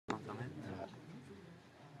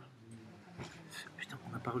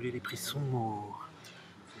parler, les prix sont morts.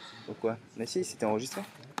 Pourquoi? Mais si, c'était enregistré.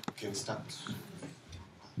 Quel start?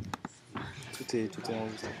 Tout est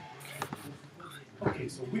enregistré. Okay,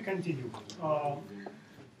 so we continue.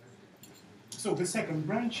 So the second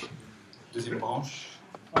branch, Deuxième branche,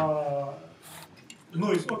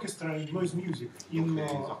 noise orchestra and noise music in donc les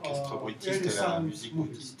orchestres bruitistes early et la sound musique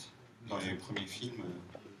movies. bruitiste dans les premiers films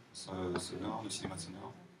sonores, de cinéma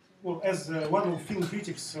sonore. Well, as one of film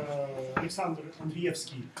critics, Alexander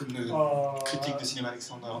Andrievsky, Comme le critique de cinéma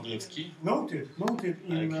Alexandre Andrievski noted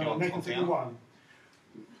in écrit en 1931,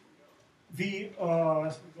 the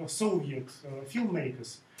Soviet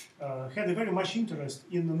filmmakers had a very much interest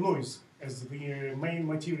in the noise as the main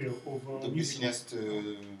material of donc les music. cinéastes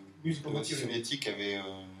musical material. soviétiques avaient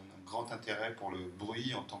un grand intérêt pour le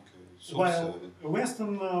bruit en tant que source, While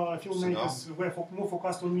Western filmmakers were more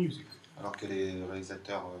focused on music. alors que les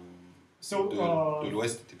réalisateurs So, de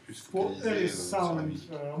l'Ouest étaient plus for early focalisés sur la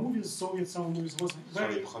musique. movies, Soviet sound movies was Sur les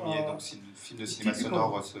very premiers donc, films de cinéma typical,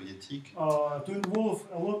 sonore soviétique, to involve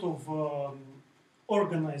a lot of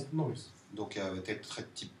organized noise. donc était très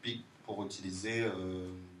typique pour utiliser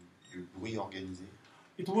le bruit organisé.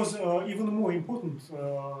 It was even more important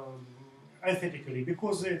aesthetically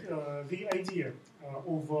because the idea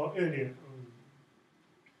of early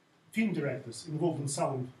film directors involved in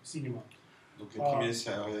sound cinema Donc les premiers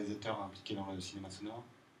réalisateurs impliqués dans le cinéma sonore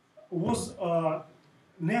was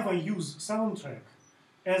never use soundtrack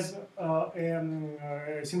as a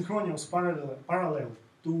synchronous parallel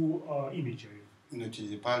to imagery.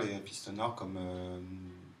 n'utilisaient pas les pistes sonores comme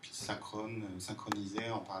pistes synchronisées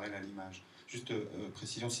en parallèle à l'image. Juste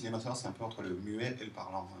précision, cinéma sonore, c'est un peu entre le muet et le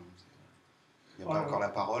parlant. Il n'y a pas encore la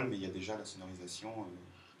parole, mais il y a déjà la sonorisation,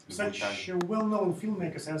 le bruitage. Such well-known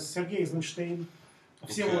filmmakers as Sergei Eisenstein,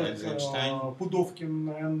 Всеволод Pudovkin,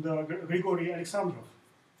 and Grigory Alexandrov.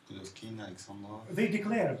 Pudovkin, Alexandrov. They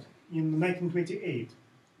declared in 1928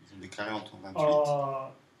 Ils ont déclaré en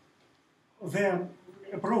 1928 their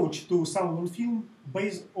approach to sound on film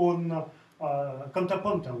based on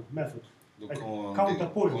counterpuntal method. donc like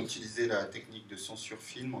on utilisait la technique de son sur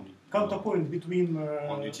film Counterpoint between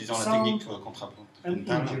en utilisant la sound technique and contrapuntale,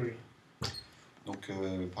 imagery. donc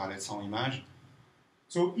parallèle sans image.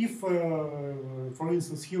 So if, for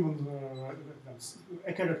instance,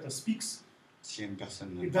 a character speaks, Si une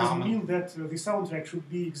personne it doesn't parle, mean that the soundtrack should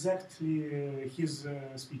be exactly his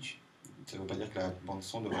speech. ça ne veut pas dire que la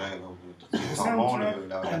bande-son devrait The totalement soundtrack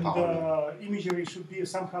la and parole. imagery should be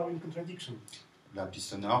somehow in contradiction. La piste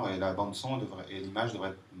sonore et la bande-son et l'image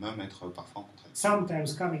devraient même être parfois en contradiction.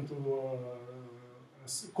 Sometimes coming to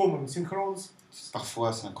common synchrons,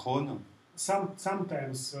 Parfois synchrone,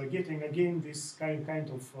 sometimes getting again this kind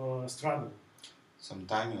of struggle.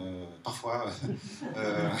 parfois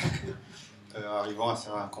arrivant à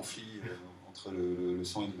faire un conflit entre le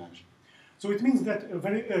son et l'image. So it means that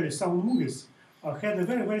very early sound movies had a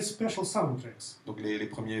very special soundtracks, Donc les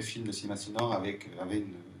premiers films de cinéma sonore avaient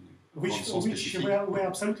une which bande-son spécifique, were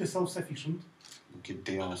absolutely self-sufficient. donc qui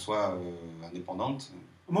était en soi indépendante,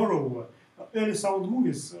 Moreover, early sound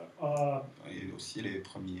movies, et aussi les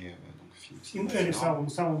premiers donc, films de in cinéma early sonore.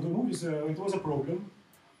 sound movies, it was a problem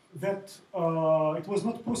that it was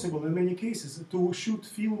not possible in many cases to shoot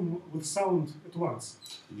film with sound at once.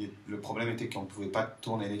 Le problème était qu'on ne pouvait pas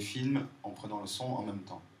tourner les films en prenant le son en même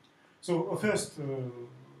temps. So first,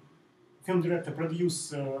 film director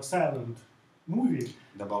produced a silent movie,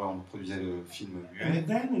 D'abord, on produisait le film and muet,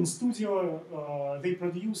 then in studio they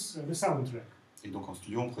produce the soundtrack, et donc en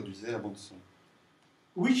studio, on produisait la bande-son,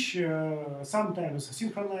 which sometimes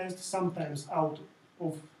synchronized, sometimes out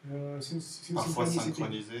of parfois synchronicity.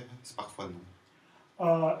 synchronisé, parfois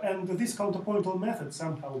non. And this counterpointal method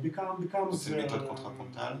somehow becomes Cette méthode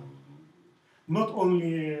contrapuntale, not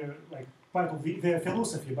only like part of their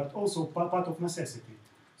philosophy, but also part of necessity.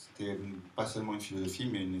 c'était pas seulement une philosophie,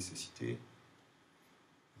 mais une nécessité.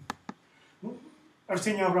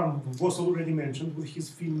 Arseny Avramov was already mentioned with his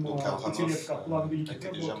film Donc Пятилетка, План Avramov a великих été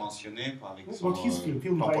déjà работ. mentionné avec son Not his film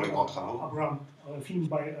plan by pour les grands travaux, film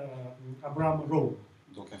by Abram Rome,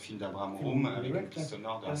 donc un film d'Abraham Film Room avec une director piste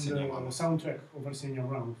sonore de and Arseny Avramov. soundtrack of Arseny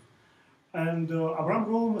Avramov. And Abram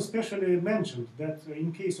Rome especially mentioned that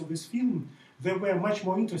in case of this film, they were much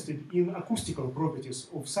more interested in acoustical properties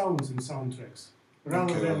of sounds in soundtracks,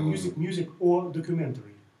 rather Donc, than music or documentary.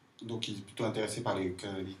 Donc il est plutôt intéressé par les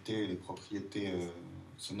qualités et les propriétés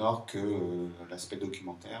sonores que l'aspect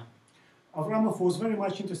documentaire. Avramov was very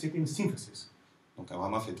much interested in synthesis. Donc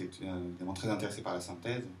Avramov était évidemment très intéressé par la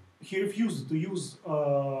synthèse. He refused to use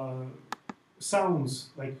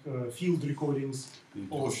sounds like field recordings. Il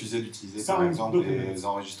refusait d'utiliser Sound par exemple documents. les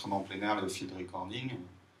enregistrements en plein air, le field recording.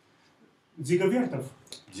 Dziga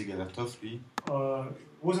Vertov, lui,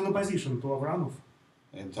 was in opposition to Avramov.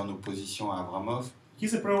 est en opposition à Avramov.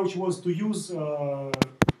 His approach was to use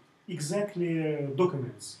exactly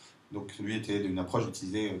documents. Donc lui était d'une approche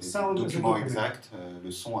d'utiliser des Sound as a documents document. exacts,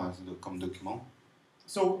 le son comme document.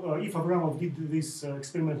 So if Avramov did this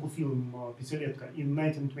experimental film Pятилетка in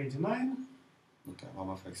 1929, Donc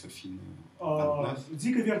Avramov avec ce film 29.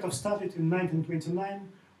 Dziga started in 1929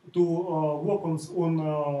 to work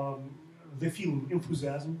on the film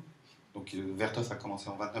Enthusiasm, Donc Vertov a commencé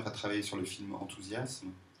en 29 à travailler sur le film Enthousiasme,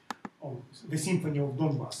 the Symphony of à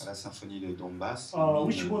Donbass, la symphonie de Donbass,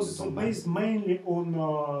 which mine was de Donbass, based mainly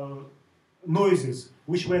on noises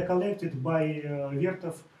which were collected by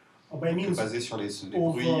Vertov by donc means basé sur les of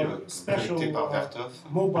bruits special collectés par Vertov,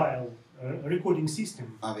 mobile recording system,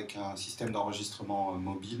 avec un système d'enregistrement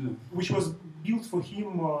mobile, which was built for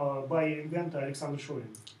him by inventor Alexander Shorin.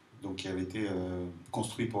 donc qui avait été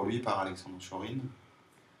construit pour lui par Alexandre Chorin.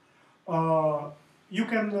 You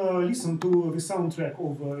can listen to the soundtrack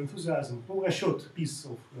of Enthusiasm, a short piece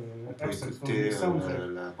of On peut excerpt from écouter the soundtrack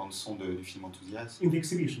la bande son du film Enthousiasme in the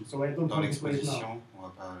exhibition, so I don't dans want to play it now. l'exposition. On va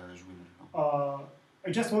pas la jouer maintenant.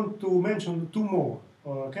 I just want to mention two more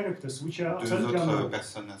characters which are Deux absolutely autres unknown.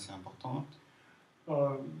 personnes assez importantes.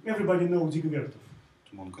 Everybody knows Dziga Vertov.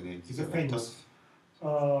 Tout le monde connaît He's a Vertov. famous.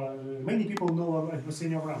 Many people know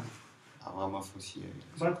Arsenij Avramov, Avramov aussi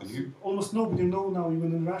est but connu. almost nobody knows now,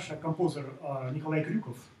 even in Russia, composer Nikolai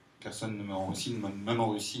Kryukov Personne même en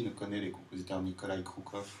Russie ne connaît les compositeurs Nikolai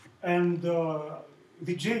Krukov and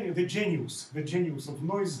the genius of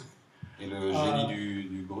noise, et le génie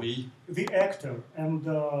du bruit, the actor and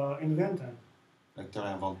inventor l'acteur et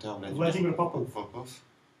inventeur Vladimir Popov.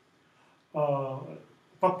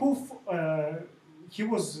 Popov, he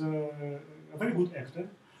was a very good actor,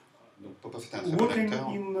 Donc Popov était un très bon working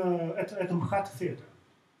acteur at MKHAT Theater,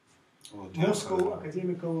 au Moscow théâtre,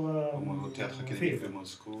 Academical au théâtre académique Theater, de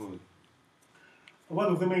Moscou,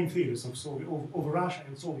 one of the main theaters of Russia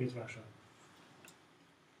and Soviet Russia.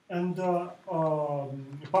 And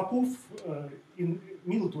Popov, in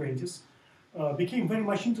middle 20s, became very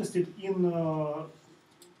much interested in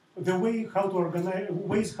the ways how to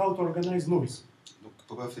organize noise, Donc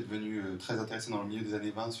Popov est devenu très intéressé dans le milieu des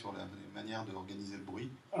années 20 sur la manière d'organiser le bruit,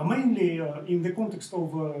 mainly in the context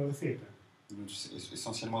of theater.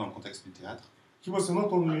 essentiellement dans le contexte du théâtre. He was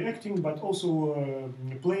not only acting but also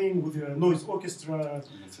playing with a noise orchestra,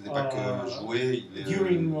 Il ne faisait pas que jouer,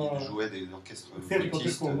 il jouait des orchestres theatrical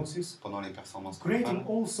bruitistes performances, pendant les performances creating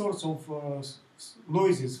théâtrales, all sorts of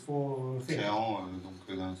noises for theater.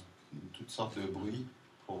 créant toutes sortes de bruits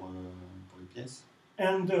pour les pièces.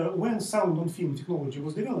 And when sound on film technology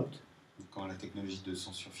was developed, Quand la technologie de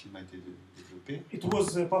son sur film a été développée, it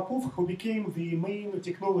was Popov who became the main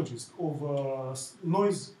technologist of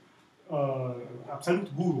noise, absolute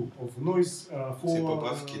guru of noise c'est for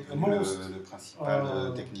Popov qui est the devenu most le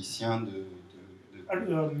principal technicien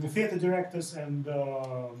de theater directors and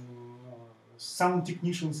sound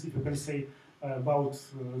technicians, if you can say about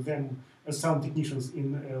them as sound technicians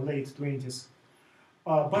in late 20s.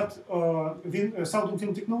 But the sound and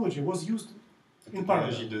film technology was used La in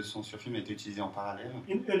technologie parallel de son sur film a été utilisée en parallèle,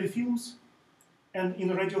 in early films and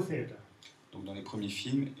in radio theater. donc dans les premiers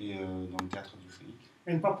films et dans le théâtre radiophonique.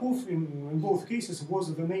 And Popov, in both cases,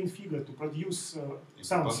 was the main figure to produce Et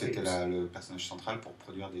Popov était soundscapes. le personnage central pour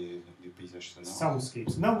produire des paysages sonores.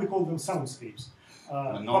 Soundscapes. Now we call them soundscapes.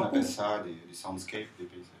 Maintenant on appelle ça des soundscapes, des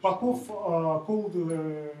paysages Popov sonores. called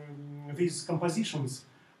these compositions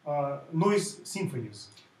noise symphonies.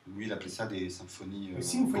 Lui il appelait ça des symphonies A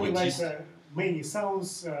symphony like bruitistes, many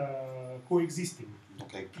sounds coexisting.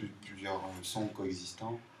 donc avec plusieurs sons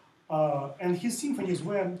coexistants. And his symphonies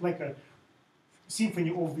were like a symphony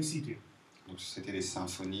of the city. Donc c'était des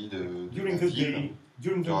symphonies de During la the ville, day,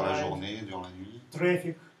 during the durant la night, journée, durant la nuit,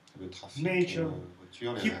 traffic. le trafic, Nature. les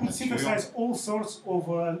voitures, He la could nature, synthesize all sorts of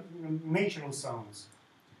natural sounds.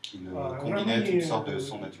 qu'il there combinait are toutes sortes many, de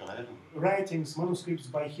sons naturels, Writings, manuscripts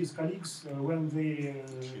by his colleagues when they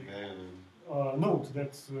écrivait note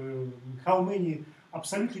that how many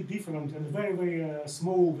absolutely different and very, very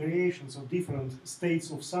small variations of different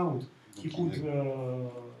states of sound he donc could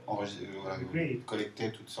create.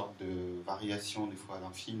 collectait toutes sortes de variations des fois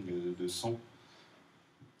d'un film de sons.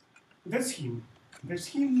 That's him. That's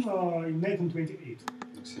him in 1928.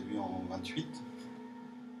 Donc c'est lui en 28.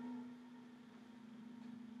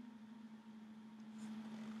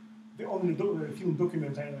 The only film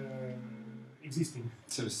document existing.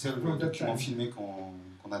 C'est le seul From that document time. filmé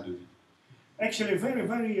qu'on a de lui. Actually, very,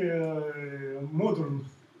 very modern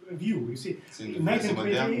view. You see, C'est in une vue assez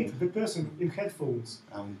moderne, 1928, the person in headphones,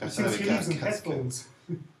 une personne since avec he lives un in casque. headphones,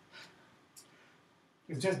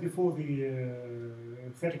 It's just before the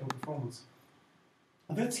theatrical performance.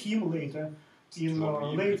 And that's him later, in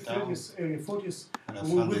late 30s, early 40s, À la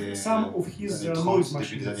fin with some of his années 30, noise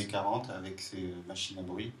début des années machines. 40, avec ses machines à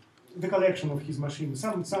bruit. The collection of his machines,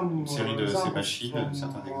 some Une série de ses examples machines, from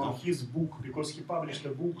certains exemples. his book, because he published a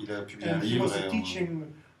book, Il a publié un and he livre was et teaching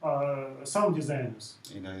sound designers.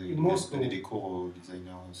 il a Moscow. donné des cours aux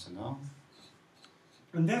designers sonores.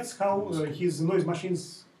 And that's how his noise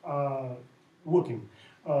machines are working.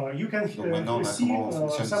 You can Donc maintenant, on a see comment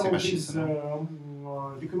fonctionnent some ces of machines this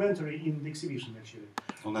sonores. documentary in the exhibition, actually.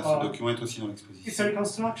 On a ce document aussi dans It's a l'exposition.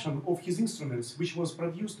 reconstruction of his instruments, which was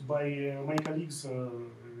produced by my colleagues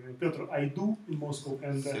Petr Aidu in Moscow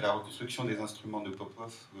and C'est la reconstruction des instruments de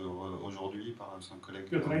Popov aujourd'hui par son collègue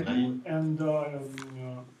Petr Andrei. Aidu and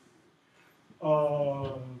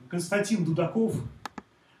Konstantin Dudakov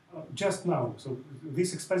just now. So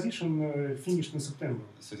this exposition finished in September.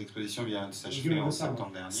 Cette exposition vient de s'achever During en the summer.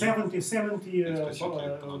 septembre dernier. 70 Exposition qui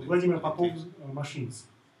est pendant des- Vladimir Popov's machines.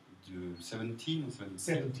 De 17 ou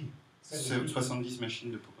 70? 70. 70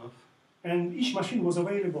 machines de Popov. And each machine was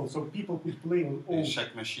available, so people could play on all. Et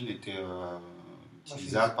chaque machine était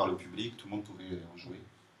utilisable par le public, tout le monde pouvait en jouer.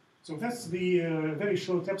 So that's the very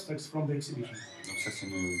short abstracts from the exhibition. Donc ça c'est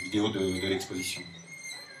une vidéo de l'exposition.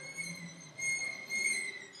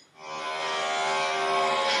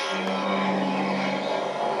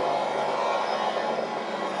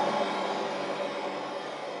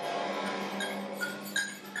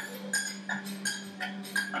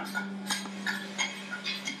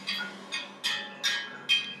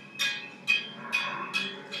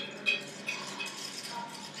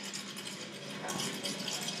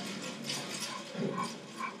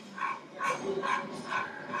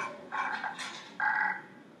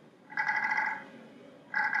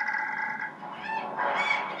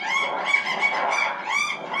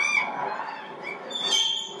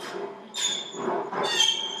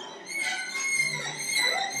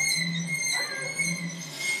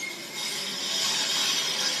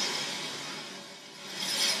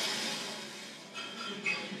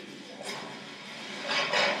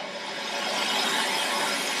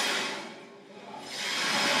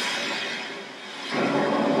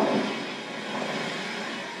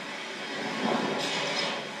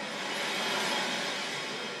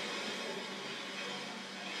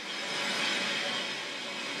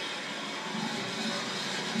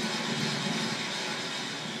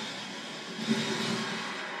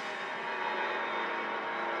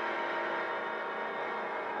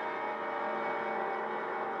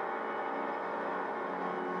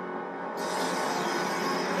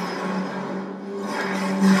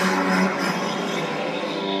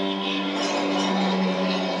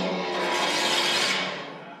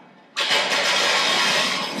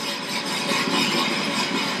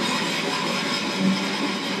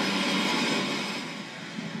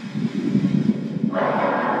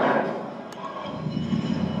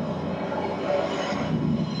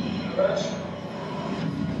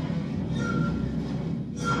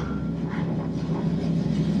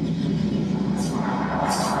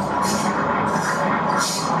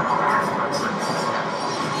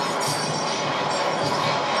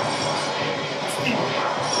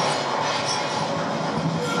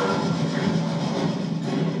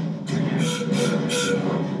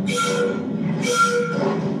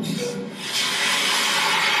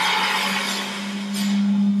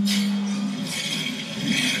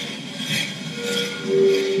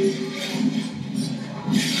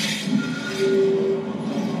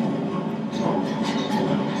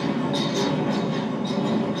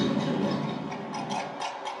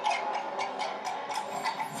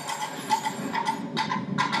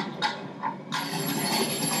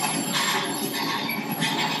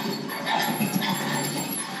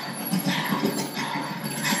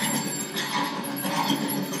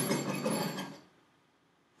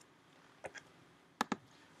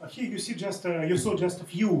 Here you see just you saw just a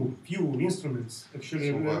few instruments actually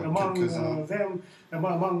So, among quelques-uns. them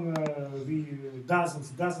among the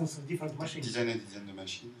dozens of different machines. Dizaines et dizaines de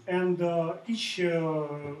machines. And each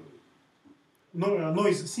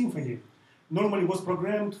noise symphony normally was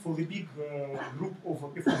programmed for the big group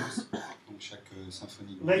of performers. Donc chaque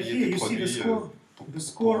symphonie de Like bruit here était you see the produit score, pour the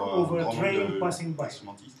score un of a grand train nombre passing by.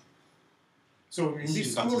 d'instrumentistes. So in Ici, this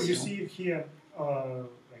une score you partition. see here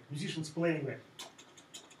like musicians playing like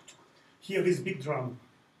here this big drum,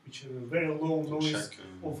 which is a very low Donc noise chaque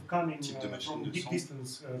of coming type de machine from de big son.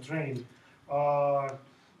 distance train.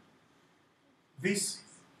 This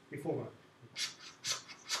before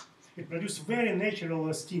it produced very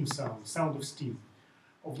natural steam sound of steam,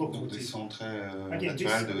 of donc des locomotive. sons très Again,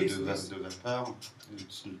 naturels this- de vapeur,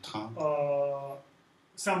 de train.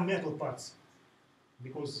 some metal parts,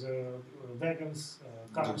 because wagons,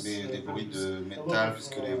 cars. Donc des bruits de produce a lot métal, of,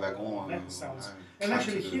 puisque les wagons metal sounds. And craquent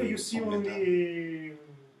actually, here you see son de métal.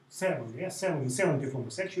 only seven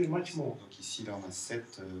performers. Actually, much more. Donc ici, là, on a 7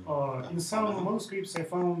 In some manuscripts, I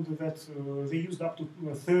found that they used up to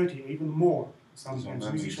 30 or even more. Ils ont Sometimes même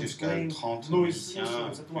été musicians jusqu'à playing 30 noise musiciens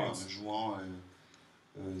instruments at en once. jouant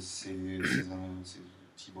ces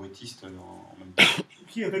petits bruitistes en même temps.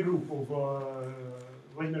 Here, the group of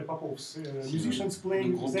Vladimir Popov's musicians Le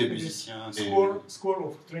playing groupe des exactly musiciens, score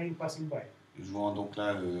of train passing by. jouant donc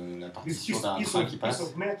là la This partition piece, d'un piece, train of, qui piece passe.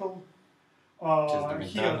 of metal. Pièce de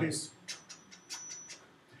Here, métal.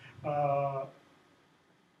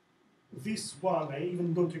 This one I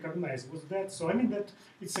even don't recognize. Was that? So I mean that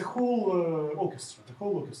it's a whole orchestra. The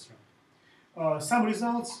whole orchestra. Some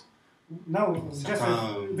results now, just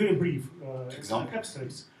very brief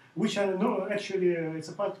abstracts, which are no actually it's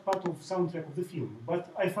a part of soundtrack of the film.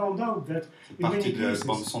 But I found out that in many Partie de la cases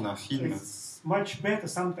bande son d'un film. it's much better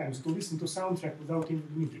sometimes to listen to soundtrack without any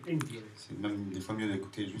lyrics. C'est même des fois mieux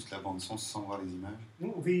d'écouter juste la bande son sans voir les images.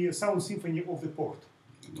 The sound symphony of the port.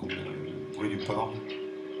 Donc le bruit du port.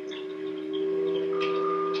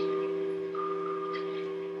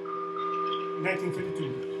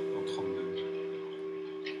 1932. En 32.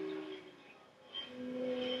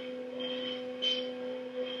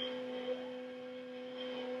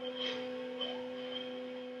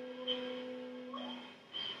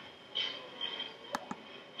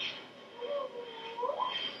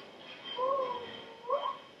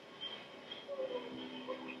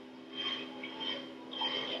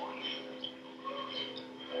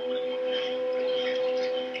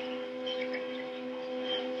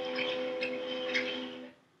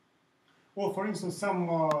 Or, for instance,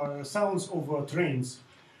 some sounds of trains.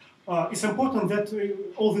 It's important that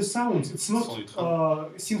all the sounds, it's not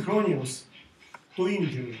synchronous to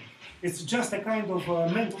imagery. It's just a kind of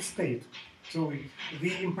mental state. So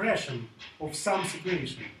the impression of some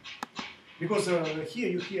situation. Because here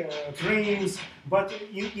you hear trains, but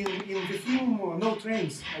in the film, no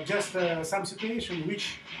trains, just some situation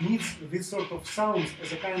which needs this sort of sounds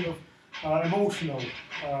as a kind of emotional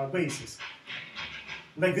basis.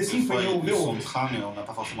 Like the Des fois, symphony il y a of des the sons de orchestra. train, mais on n'a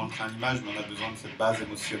pas forcément le train à l'image, mais on a besoin de cette base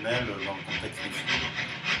émotionnelle dans le contexte du film.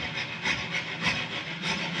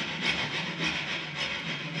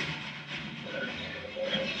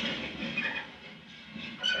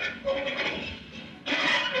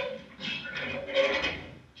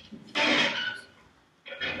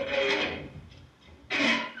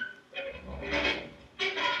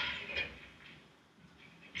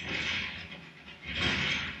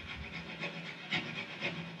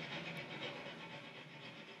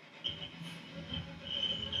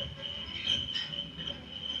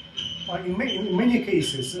 In many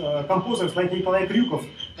cases, composers like Nikolai Kryukov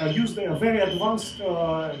used very advanced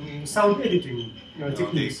sound editing Alors,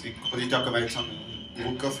 techniques. des compositeurs comme Alexandre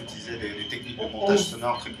Broukov utilisaient des techniques de montage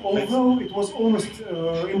sonore très complexes. Although it was almost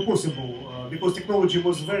impossible because technology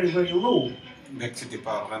was very, very low. Mais que c'était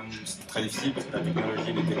pas vraiment très difficile parce que la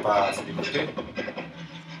technologie n'était pas assez développée.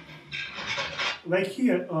 Like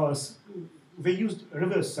here, they used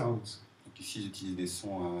reverse sounds, Donc ici, j'utilise des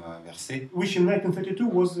sons inversés, which in 1932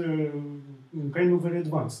 was kind of very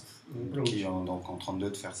advanced approach. qui donc en 32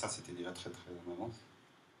 de faire ça, c'était déjà très très en avance.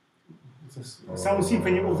 It's a sound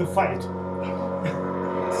symphony of the fight.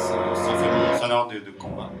 C'est une symphonie sonore de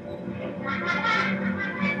combat.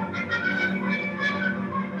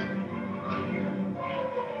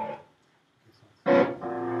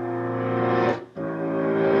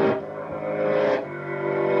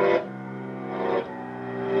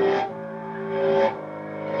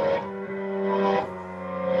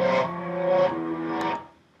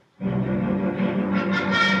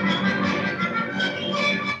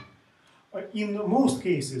 In most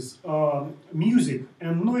cases, music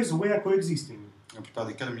and noise were coexisting. Dans la plupart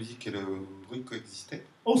des cas, la musique et le bruit coexistaient.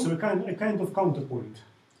 Also, a kind of counterpoint.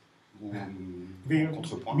 Ou The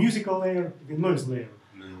contrepoint. musical layer, the noise layer.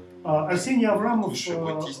 Arseny La Avramov couche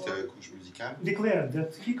bruitiste et la couche musicale. declared that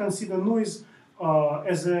he considered noise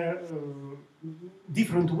as a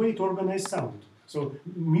different way to organize sound. So,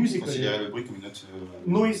 musically, Considérer le bruit comme une autre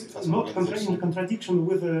noise façon not d'organisation. in contradiction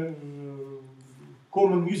with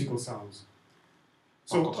common musical sounds.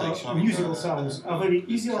 En So, contradiction avec musical sounds are very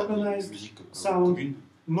easy la organized. musique sound. commune.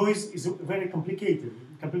 Noise is a very complicated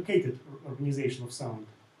organization of sound.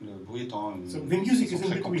 Le bruit étant une So the music façon is in très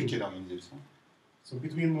between. compliquée d'organiser le son. So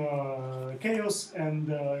between chaos and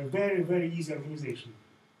very, very easy organization.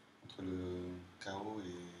 Entre le chaos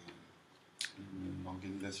et une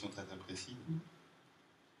organisation très très précise.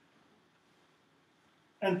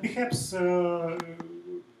 And perhaps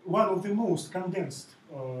one of the most condensed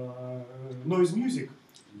noise music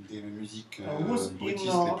Une des musiques was bruitistes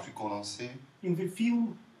in, les plus condensées in the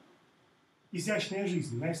film «Изящная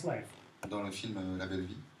жизнь», Nice Life, dans le film La Belle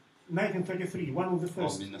Vie, 1933, one of the en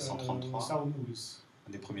first 1933, sound movies.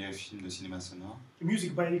 un des premiers films de cinéma sonore,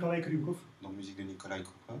 Music by Nikolai Kryukov. donc musique de Nikolai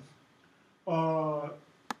Krupov,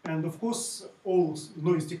 And of course, all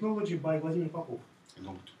noise technology by Vladimir Popov. et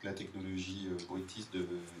donc toute la technologie bruitiste de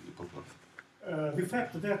Popov. The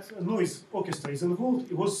fact that a noise orchestra is involved,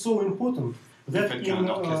 it was so important Le that fait in qu'un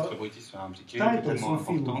orchestre bruitiste soit impliqué est titles tellement of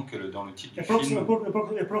film, important que dans le titre du film,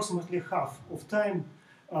 approximately half of time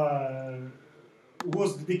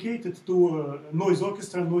was dedicated to noise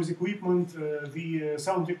orchestra, noise equipment, the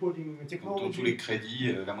sound recording dans tous technology. les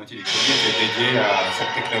crédits, la moitié des crédits étaient dédiés à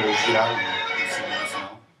cette technologie-là du cinéma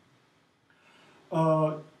sonore.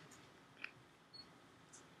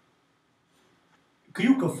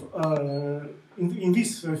 Kryukov in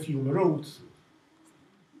this film wrote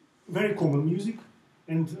very common music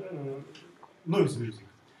and noise music.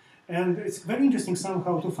 And it's very interesting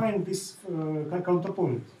somehow to find this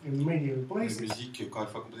counterpoint in many Une places. musique, encore une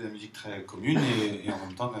fois, composée de la musique très commune et en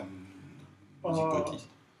même temps de la musique bruitiste.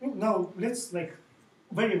 Now let's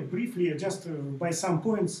very briefly, just by some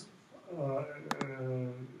points,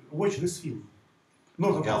 watch this film.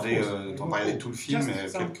 Not Regardez, of course, on va regarder tout le film, just mais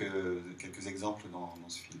some- quelques exemples dans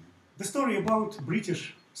ce film. The story about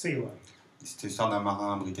British sailor. C'est l'histoire d'un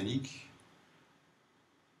marin britannique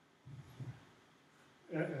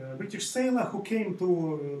British sailor who came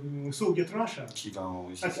to Soviet Russia qui va en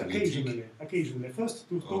Russie soviétique occasionally, first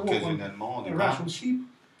to work on occasionnellement au a départ Russian ship,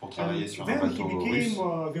 pour travailler and sur un then he bateau became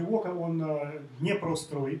russe. the worker on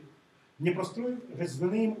Dneprostroy. Dneprostroy, that's the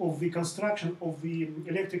name of the construction of the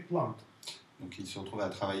electric plant. Donc il se retrouve à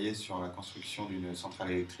travailler sur la construction d'une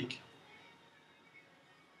centrale électrique.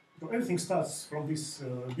 So everything starts from this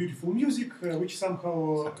beautiful music, which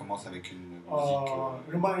somehow Ça commence avec une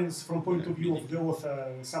musique reminds, from point of view of the author,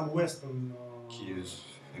 some Western. qui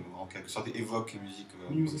en quelque sorte évoque la musique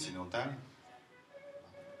Music. occidentale.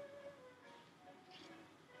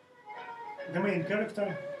 The main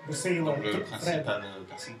character, the sailor, Donc le Fred. principal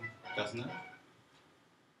personnage.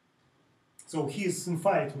 So he is in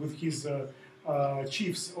fight with his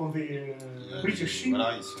chiefs on the British ship,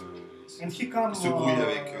 Voilà, il and he comes se brouille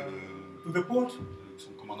avec to the port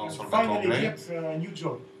son commandant and sur le bateau finally anglais gets a new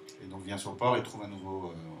job. et donc vient sur le port et trouve un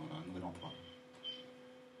nouvel emploi.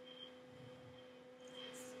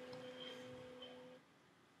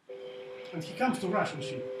 And he comes to Russian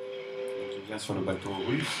ship. Donc il vient sur le bateau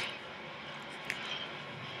russe.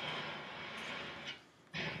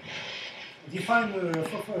 He find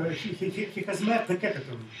he has met the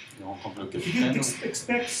captain. Il rencontre le He didn't capitaine.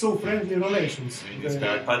 expect so friendly relations. Il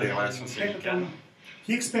n'espérait pas des relations si Captain, amicales.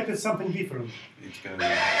 he expected something different. Il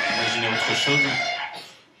imaginait autre chose.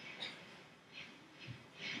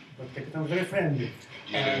 But captain very friendly.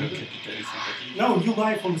 Mais le capitaine est sympathique. Now new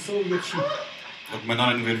life on the Soviet ship. Donc maintenant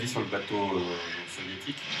la nouvelle vie sur le bateau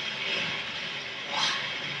soviétique.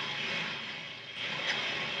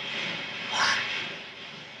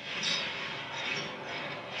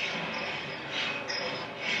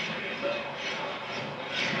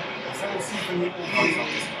 Some symphony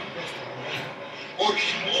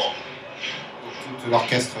Tout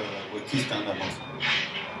l'orchestre bruitiste avance.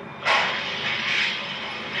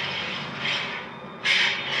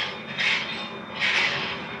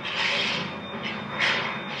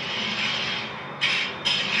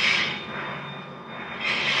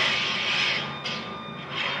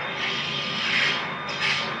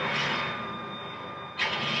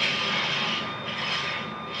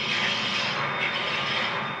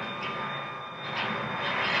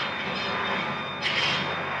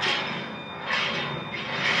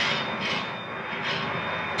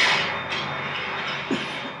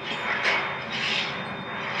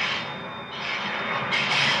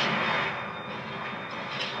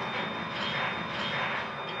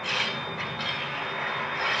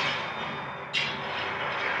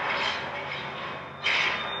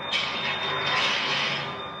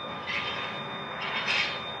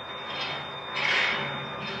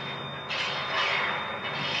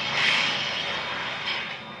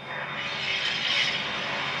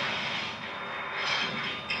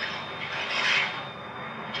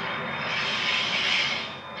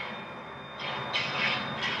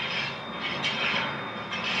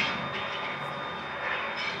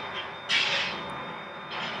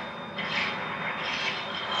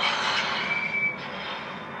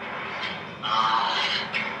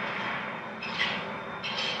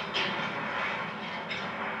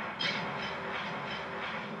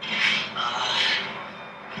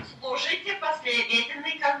 Слушайте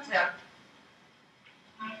последовательный контроль.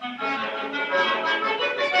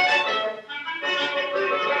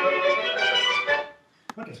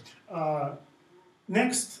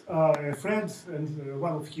 Next, Fred and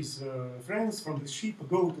one of his friends from the ship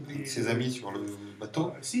go to the Ses amis sur le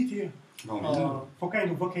bateau, city dans l'île, for kind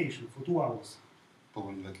of vacation for 2 hours. pour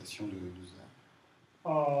une vacation de 12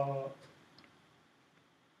 heures.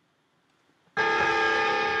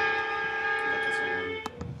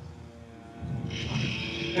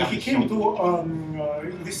 And he came to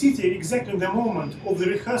the city exactly in the moment of the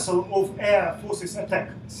rehearsal of Air Forces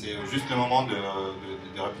attack. C'est juste le moment de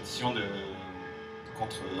répétition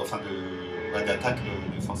d'attaque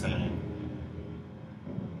de forces aériennes.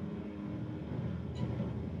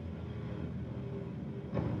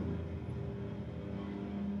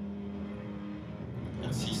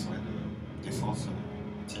 Exercice de défense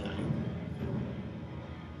antiaérienne.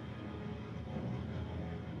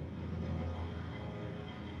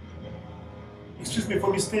 Excuse me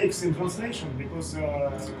for mistakes in translation, because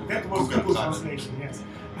that was Google translation, yes.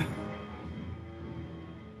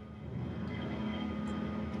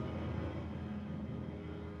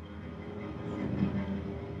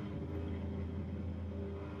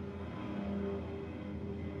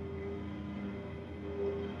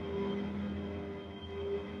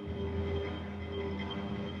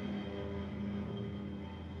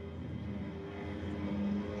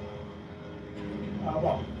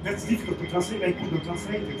 Well, that's difficult to translate. I couldn't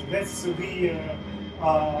translate it. That's the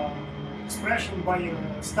expression by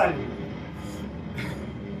Stalin.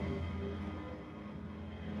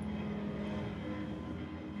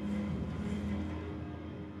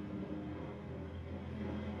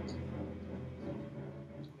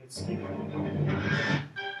 Let's see.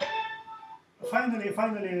 Finally,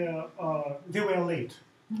 they were late.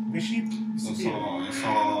 The ship disappeared.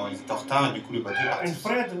 Ils étaient en retard et du coup le bateau est And parti.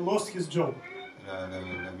 Fred lost his job.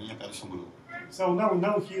 L'ami a perdu son boulot. So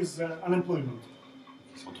now he is unemployment.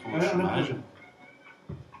 Il se retrouve au chômage.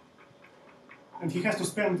 And he has to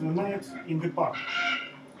spend the night in the park.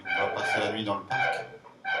 Il va passer la nuit dans le parc.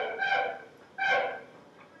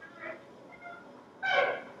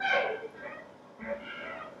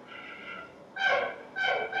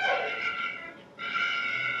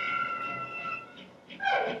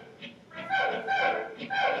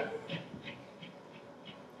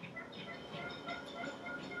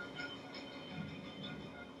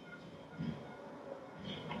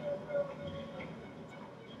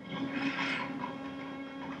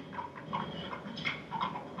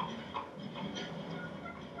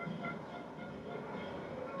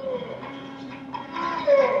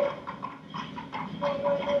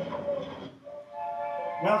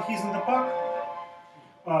 While he's in the park,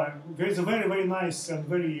 there is a very, very nice and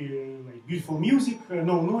very beautiful music,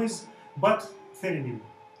 no noise, but theremin.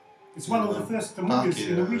 It's one of the first movies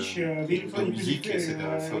in which the electronic music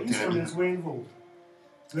instruments were involved.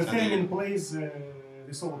 The theremin plays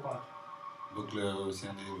the solo part. Donc c'est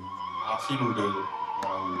un des rares films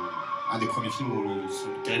un des premiers films où le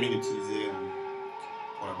theremin est utilisé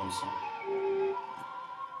pour la bande son.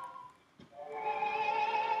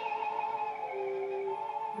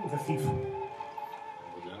 The thief.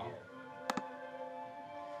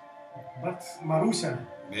 But Marusia.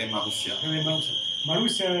 Mais Marussia.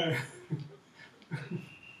 Marusia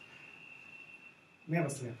never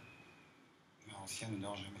slept. Marussia ne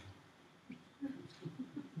dort jamais.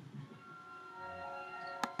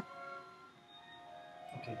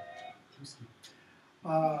 Okay.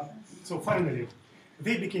 So finally,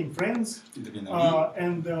 they became friends, Ils deviennent amis.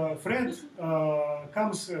 and Fred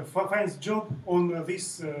finds job on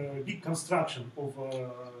this big construction of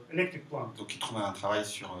electric plant. Donc il trouve un travail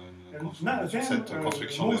sur Now sur then, cette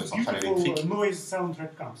construction de most centrale beautiful électrique. noise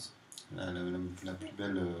soundtrack comes. La plus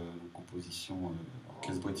belle composition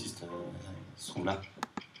orchestre-bruitiste se trouve là.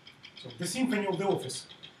 So the symphony of the office.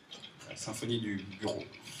 La symphonie du bureau.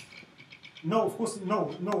 No, of course, no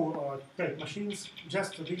type machines.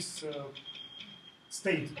 Just this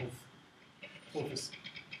state of office.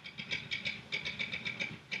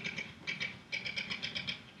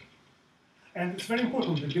 And it's very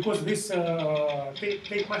important because this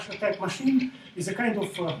type machine is a kind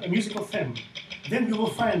of a musical theme. Then you will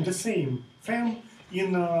find the same theme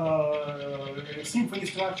in symphony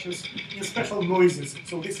structures, in special noises.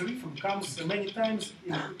 So this rhythm comes many times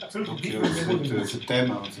in absolutely Donc different melodies. ce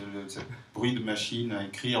thème, ce bruit de machine à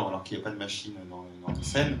écrire alors qu'il n'y a pas de machine dans les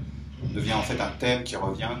scènes, devient en fait un thème qui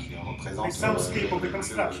revient, qui représente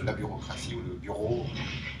la bureaucratie ou le bureau.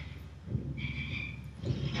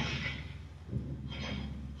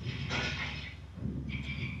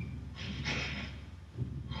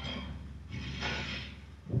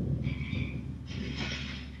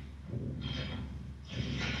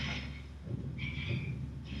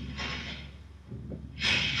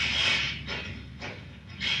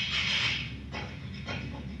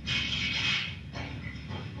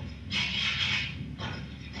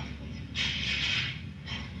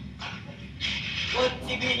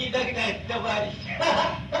 тебе не догнать, товарищ.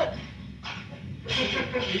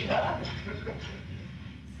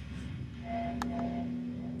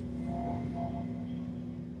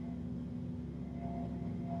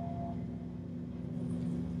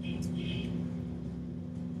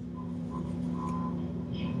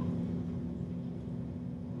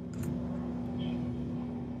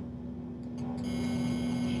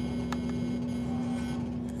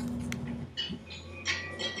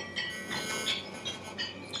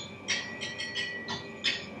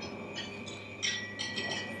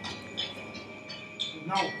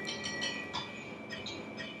 Now,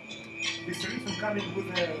 this rhythm coming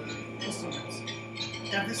with the instruments.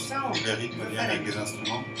 And this sound, Les rythmes viennent avec des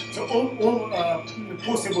instruments. so all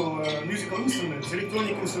possible musical instruments,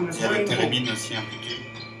 electronic instruments, Il y a le were involved. thérémine aussi impliqué.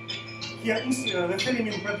 Here, the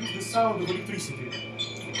theremin produces the sound of electricity.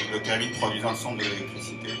 Le thérémine produisant le son de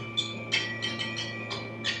l'électricité.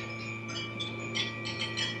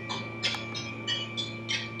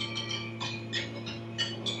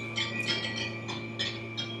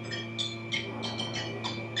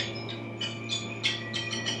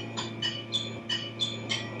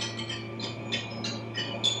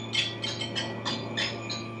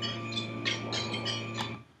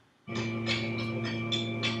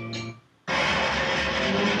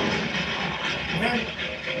 When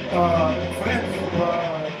Fred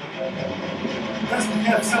doesn't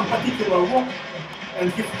have some particular work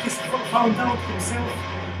and he's found out himself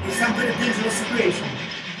in some very dangerous situation.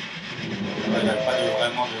 Il n'a pas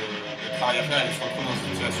vraiment de travail à faire, il se retrouve dans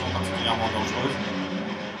une situation particulièrement dangereuse.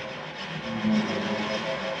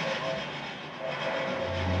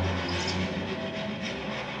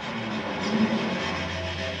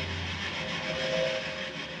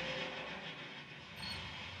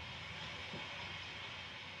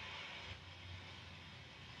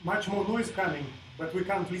 Much more noise coming, but we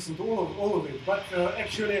can't listen to all of it. But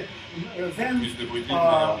actually, then Plus de bruit, mais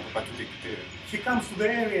on ne peut pas tout écouter. he comes to the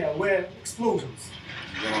area where explosions.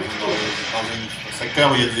 Il vient dans un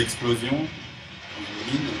secteur où il y a des explosions,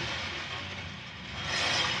 dans une mine.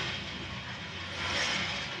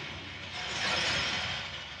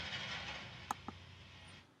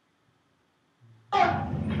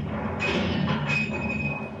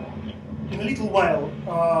 In a little while,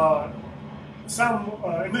 some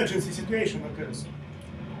emergency situation occurs.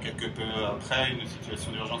 Quelque peu après, une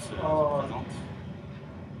situation d'urgence se présente.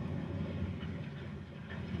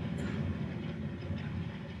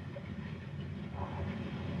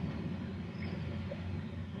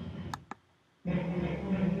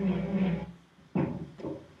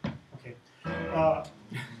 Okay,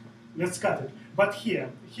 let's cut it. But here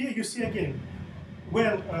you see again,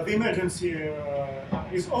 when the emergency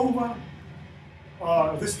is over,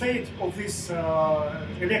 the state of this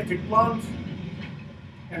electric plant,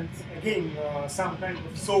 and again some kind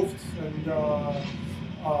of soft and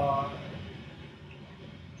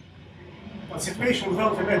a situation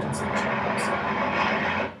without emergency.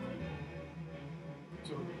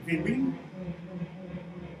 So win-win.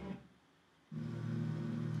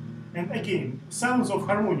 And again, sounds of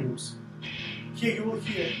harmoniums. Here you will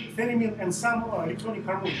hear theremin and some electronic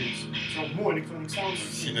harmoniums. So more electronic sounds.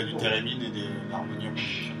 Ici, il y a du thérémine et de l'harmonium.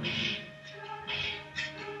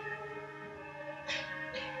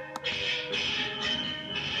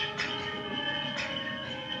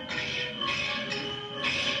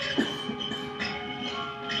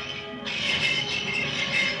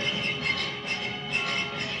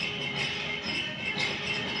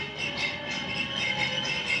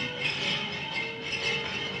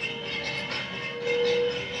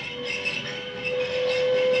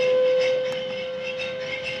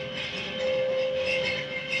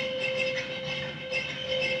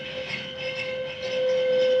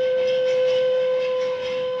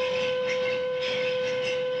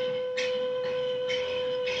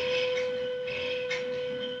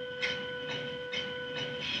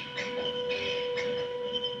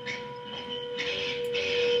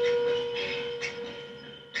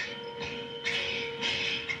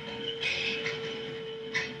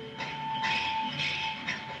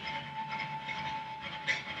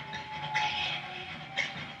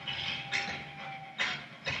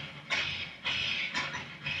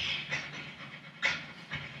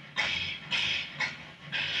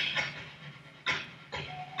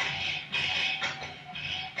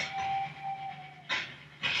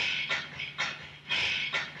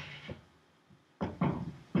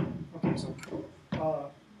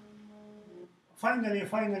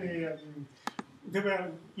 Finally, there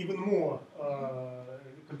were even more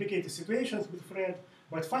complicated situations with Fred,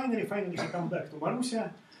 but finally he come back to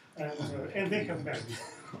Marusia, and they have banned.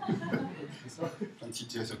 Plein de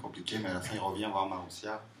situations compliquées, mais à la fin, il revient voir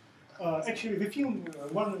Marussia. Actually, the film,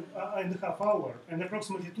 1.5 hours, and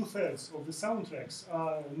approximately 2/3 of the soundtracks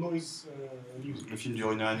are noise music. Le film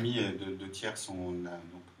dure 1h30 et 2 tiers sont la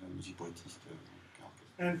musique poétiste.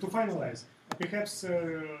 And to finalize, perhaps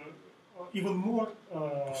even more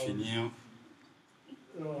Pour finir,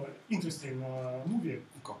 interesting movie,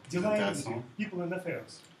 encore plus Delaying intéressant, People and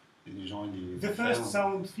Affairs. les gens et les The affaires. first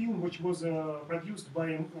sound film, which was produced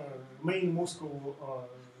by main Moscow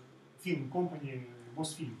film company,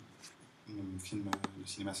 Mosfilm. Le film de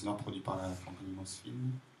cinéma sonore produit par la compagnie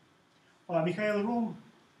Mosfilm. Mikhail Rom,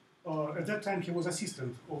 at that time he was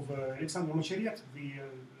assistant of Alexander Macheret,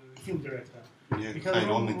 the film director. Mikhail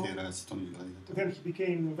Rom était l'assistant du réalisateur. Then he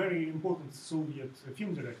became a very important Soviet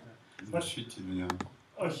film director. Ensuite, il devient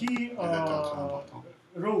He réalisateur très important.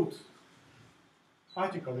 wrote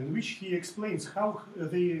article in which he explains how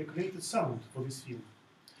they created sound for this film.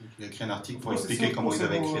 Il a écrit un article pour Of course, expliquer it's comment not ils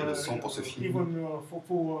avaient possible, créé le son pour ce film. Even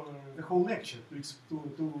for the whole lecture to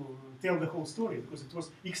tell the whole story, because it was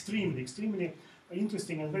extremely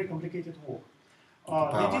interesting and very complicated work.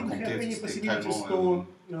 They didn't have any possibilities to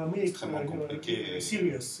make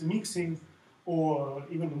serious mixing or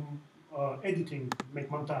even editing, make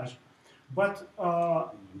montage, but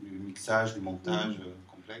Du mixage, du montage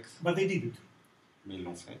complexe, they did it. mais ils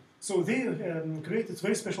l'ont fait. So they created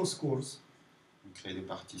very special scores. Ils ont créé des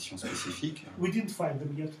partitions spécifiques. We didn't find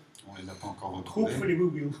them yet. On ne les a pas encore retrouvées. Hopefully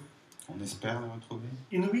we will. On espère les retrouver.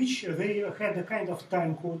 In which they had a kind of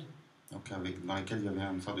time code. Donc dans lesquels il y avait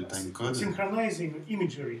une sorte de time code. Synchronizing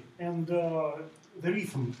imagery and the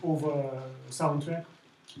rhythm of a soundtrack.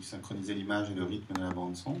 Qui synchronisait l'image et le rythme de la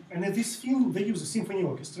bande son. And in this film they use a symphony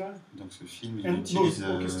orchestra. Donc ce film il And utilise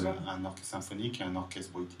orchestra. un orchestre symphonique et un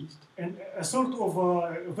orchestre bruitiste. And a sort of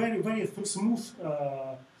very smooth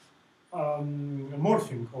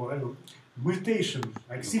morphing or mutation,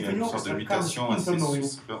 like Donc, il y a symphony une sorte de orchestra mutation comes into assez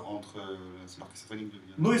noise. souple entre l'orchestre symphonique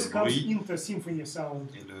devient Noise le comes bruit into symphony sound.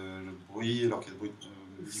 et le bruit, l'orchestre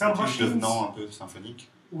Some machines- devenant un peu symphonique.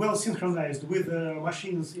 Well synchronized with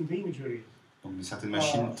machines in the imagery. Donc de certaines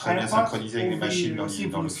machines très bien part synchronisées avec les of the machines dans le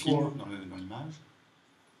symphony film, score. dans l'image.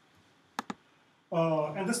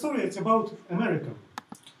 And the story is about America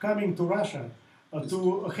coming to Russia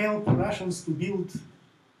to help Russians to build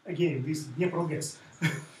again this Dnepr-Gas.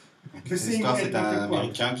 L'histoire, c'est un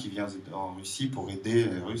Américain qui vient en Russie pour aider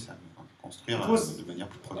les Russes à construire It was de manière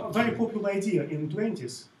plus A very productive. popular idea in the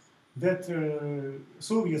 20s that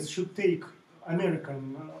Soviets should take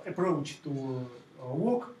American approach to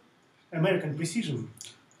work, American precision.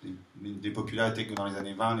 Une des popularités que dans les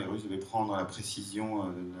années 20, les Russes devaient prendre la précision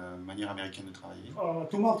de la manière américaine de travailler,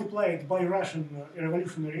 To multiply it by Russian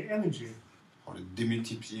revolutionary energy pour le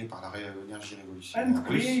démultiplier par l'énergie and révolutionnaire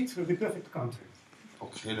russe, create the perfect country. pour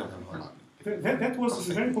créer voilà. That was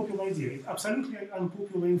a very popular idea. Absolutely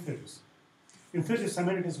unpopular in 30s. In 30s,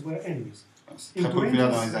 Americans were enemies. C'est très populaire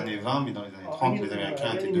dans les années 20, mais dans les années 30, les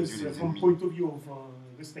Américains étaient devenus les from ennemis point of view of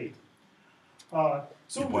the state.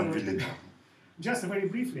 du point de vue de l'État. Just very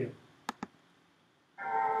briefly,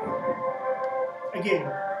 again,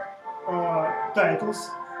 titles,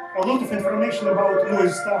 a lot of information about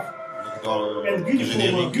noise stuff. Donc dans le And beautiful,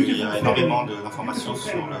 générique, il y a beautiful énormément theory. d'informations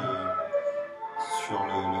sur Beautiful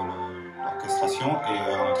l'orchestration et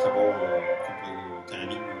un très beau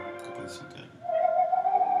composition thérémine.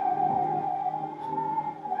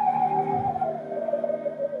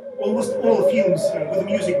 Almost all films with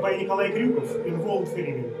music by Nikolai Kryukov involved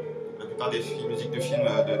theremin. La plupart des musiques de films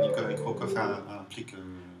de Nikolai Krokov impliquent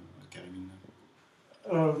thérémine.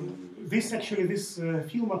 This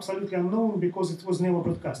film absolutely unknown because it was never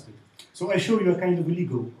broadcasted. So I show you a kind of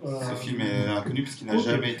illegal. Ce film est inconnu parce qu'il n'a okay,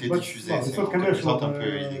 jamais été but, diffusé. well, C'est it's not en quelque commercial, sorte un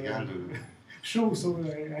peu illégal de... show, so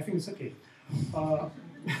I think it's okay.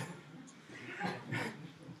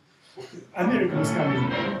 American is coming.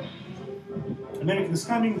 American is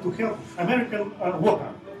coming to help American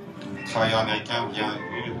worker. Le travailleur américain vient...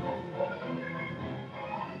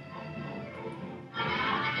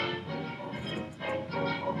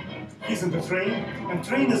 He's in the train, and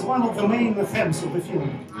train is one of the main themes of the film.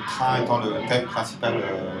 Le train étant le thème principal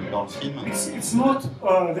dans le film. It's not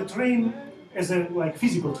the train as a like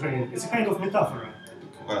physical train. It's a kind of metaphor.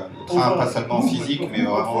 Voilà, le train pas seulement physique, mais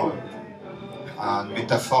vraiment une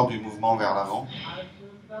métaphore du mouvement vers l'avant.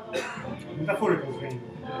 Metaphorical train.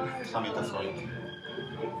 Train métaphorique.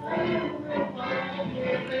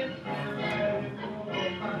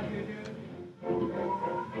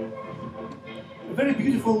 A very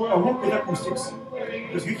beautiful work with acoustics.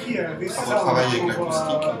 Because you hear this Un beau sound travail avec of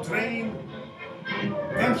l'acoustique. train,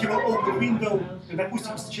 Then he will open window and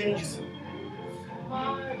acoustics changes.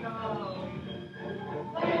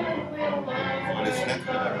 Ouvre les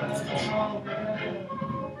fenêtres, l'acoustique change.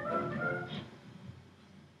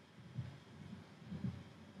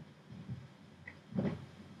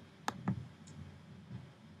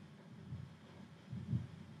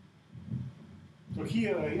 So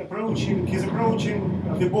he's approaching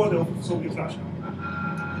the border of Soviet Russia.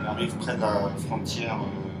 Il arrive près de la frontière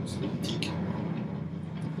soviétique.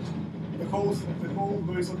 The whole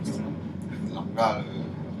noise orchestra. Donc là,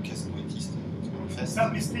 l'orchestre noétiste se manifeste.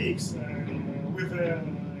 Some mistakes with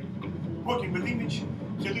working with image.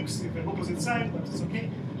 He looks at the opposite side, but it's okay.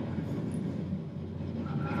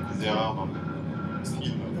 Des erreurs dans le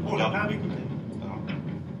film. The border dynamic.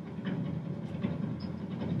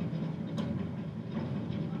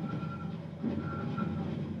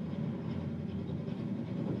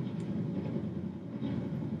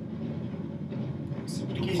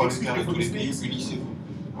 Prolétaires de tous les pays, unissez-vous.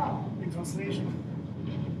 In translation.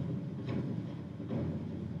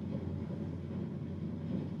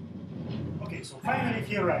 Okay, so finally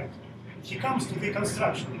he arrived. He comes to the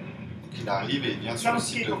construction. Donc il arrive et il vient sur le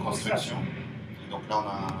site de construction. Et donc là on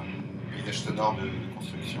a un paysage sonore de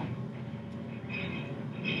construction.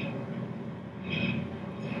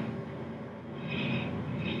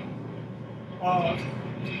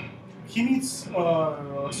 He meets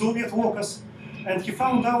Soviet workers, and he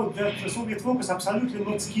found out that the Soviet workers are absolutely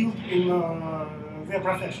not skilled in their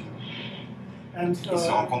profession. And Il se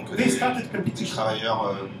rend compte que they les started competition.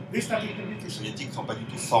 travailleurs They started competition. soviétiques ne sont pas du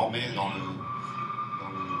tout formés dans le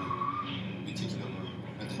métier qu'ils doivent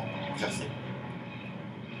mettre en exercer.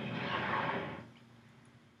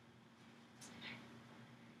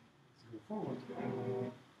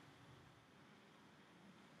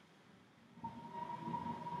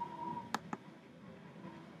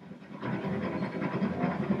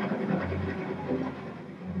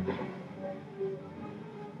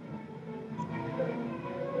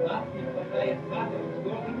 Нас не хватает кадров с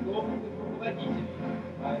гордых опытных руководителей.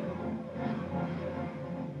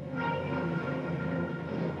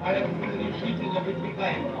 Поэтому мы решительно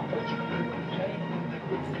выдвигаем рабочих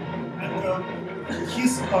And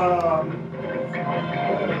his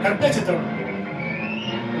competitor,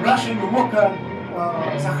 Russian worker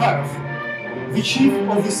Zakharov, the chief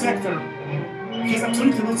of the sector, he's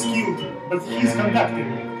absolutely not skilled, but he is conducting.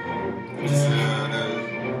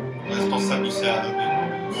 Le responsable du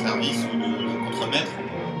service ou le contremaître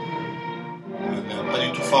n'est pas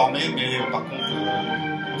du tout formé, mais par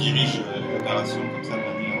contre dirige l'opération comme ça de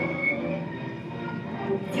manière.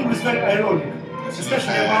 The film is very ironic,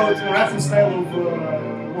 especially about the Russian style of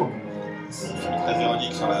work. C'est très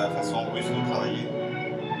ironique sur la façon russe de travailler.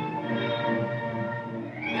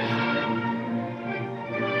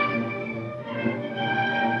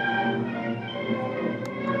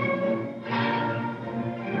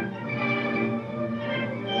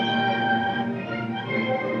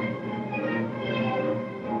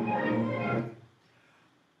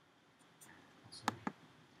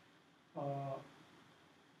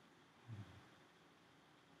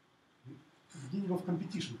 Beginning of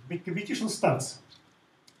competition. The competition starts.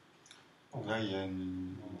 Donc là, il y a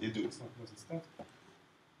une idée de. It's not doesn't start.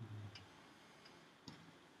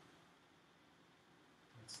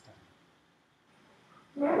 Let's start.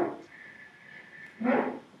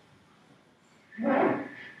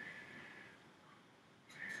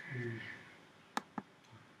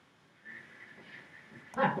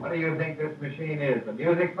 What do you think this machine is? A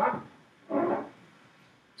music box?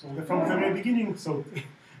 So from the very beginning, so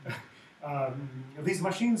these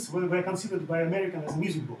machines were considered by Americans as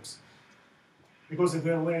music box because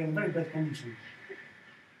they were in very bad condition.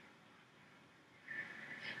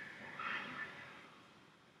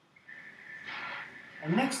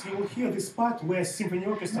 And next you will hear this part where symphony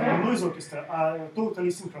orchestra and noise orchestra are totally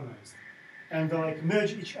synchronized and like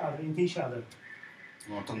merge into each other.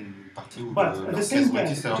 On entend une partie où But at the same l'orchestre time,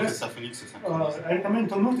 noétiste et l'orchestre symphonique se synchronisent. I recommend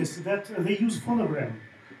to notice that they use phonogram.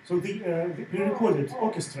 So the pre-recorded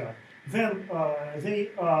orchestra, then they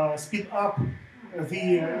speed up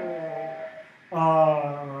the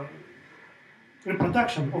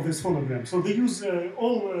reproduction of this phonogram. So they use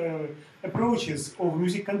all approaches of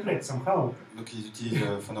music contract somehow. Donc ils utilisent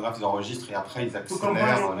le phonographe, ils enregistrent et après ils To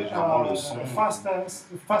accélèrent combine légèrement le son.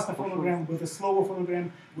 faster phonogram with a slower phonogram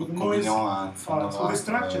with Donc noise. combinant un So phonographe they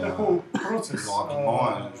structure the whole process. plus rapidement,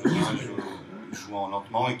 un jouant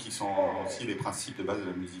lentement et qui sont aussi les principes de base de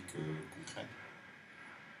la musique concrète.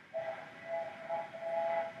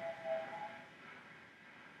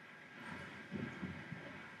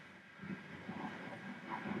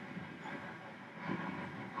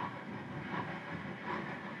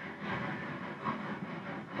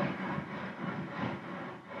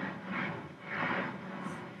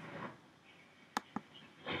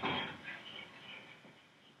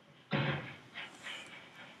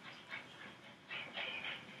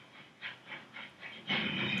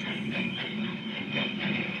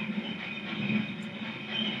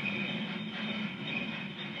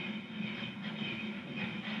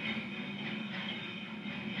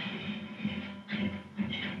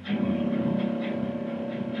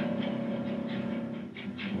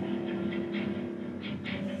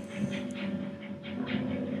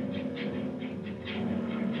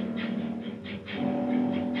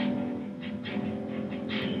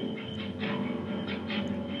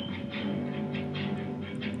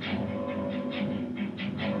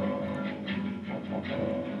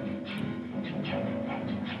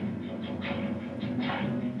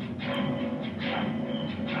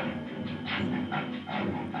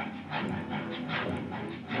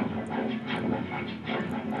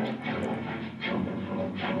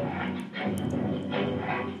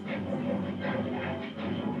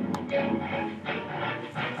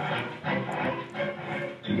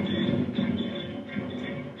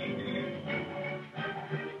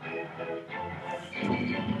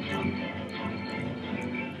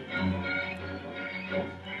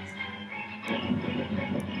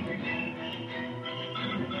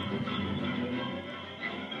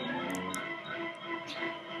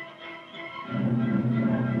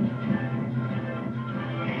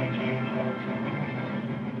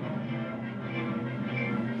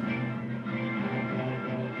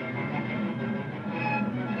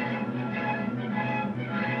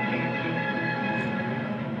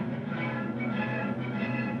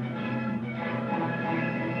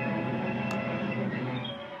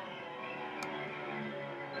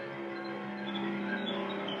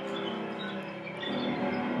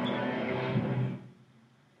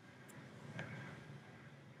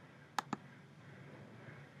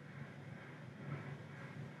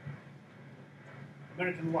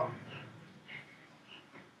 American one.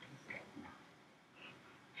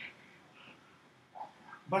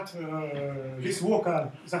 But this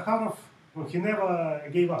worker, Zakharov, he never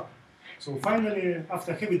gave up. So finally,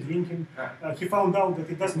 after heavy drinking, he found out that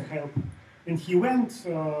it doesn't help. And he went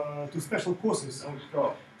to special courses.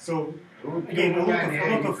 So again, a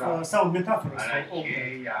lot of sound metaphors for all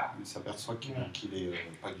that. Il s'aperçoit qu'il est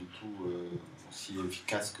pas du tout aussi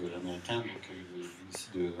efficace que l'américain, donc il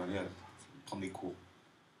décide d'aller prendre des cours.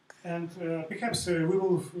 And perhaps we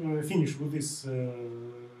will finish with this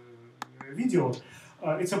video.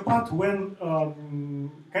 It's a part when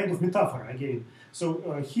kind of metaphor again. So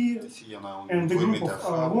he and the group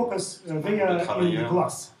of workers, they are in the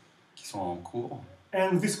class. Qui sont en cours.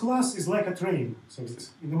 And this class is like a train, so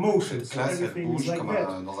it's in the motion, so classe, everything is like that.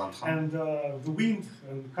 Dans un train. And the wind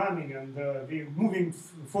and coming and they're moving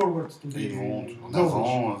forward to the Ils vont en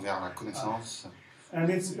avant vers la connaissance. And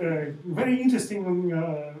it's a very interesting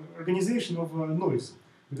organization of noise.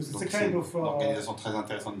 Because it's Donc a kind of organisation très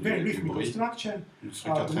intéressante very du rhythmical bruit, structure,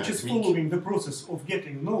 très which is rythmique, following the process of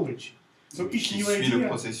getting knowledge. So each qui new suit le idea,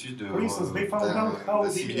 processus de for instance, they found out how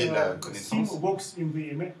d'assimiler de la the steam connaissance. works in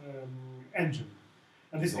the engine.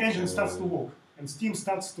 And this Donc, engine starts to work, and steam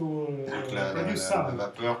starts to Donc produce la sound.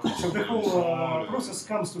 vapeur, So the whole process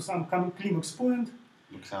comes to some climax point.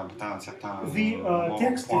 donc c'est un certain The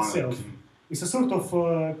text point, itself is a sort of,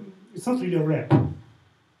 it's not really a rap.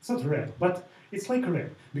 It's not rap, but it's like a rap,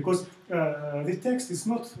 because the text is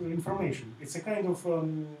not information. It's a kind of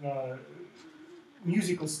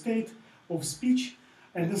musical state of speech,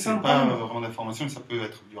 and in c'est some pas point, vraiment d'information, ça peut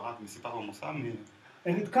être du rap, mais c'est pas vraiment ça. Mais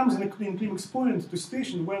and it comes in a climax point to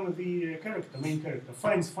situation when the main character,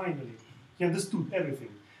 finds finally he understood everything,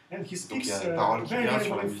 and he donc il speaks y a une parole qui very, vient very,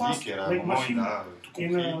 sur la very musique fast, et à un like moment il machine, a tout in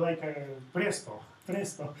compris. like a presto.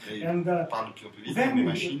 Et il And parle de plus en plus vite comme des then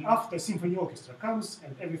machines. after symphony orchestra comes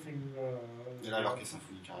and everything Et là l'orchestre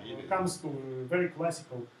symphonique arrive et comes to a very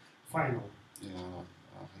classical final.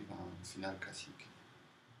 arrive à un final classique.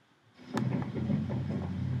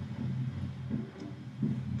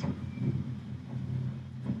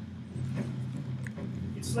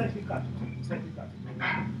 It's slightly cut. Slightly cut.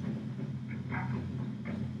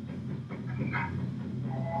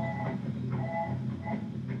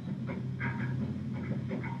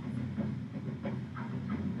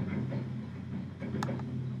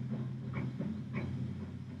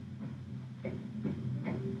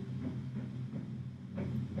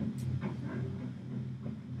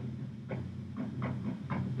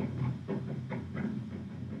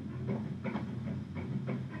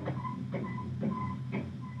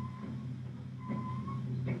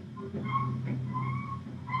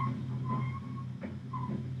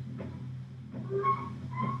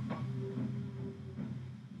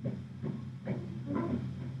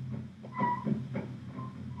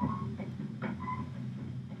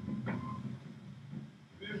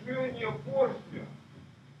 Движение после,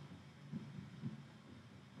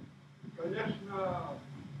 конечно,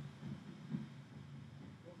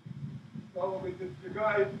 стало быть,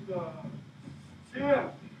 достигается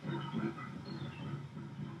тем,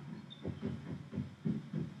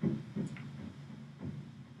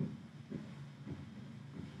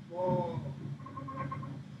 что,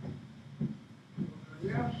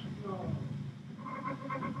 конечно,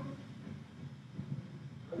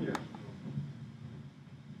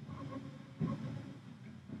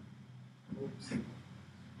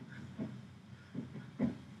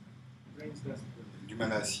 Du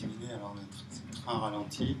mal à assimiler, alors le train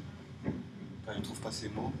ralentit, il ne trouve pas ses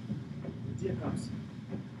mots.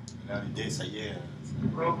 Là l'idée, ça y est,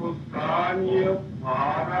 Пробуждание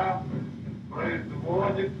пара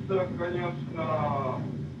производится, конечно,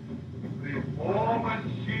 при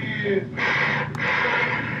помощи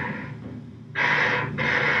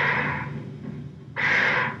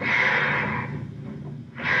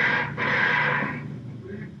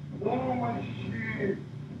при помощи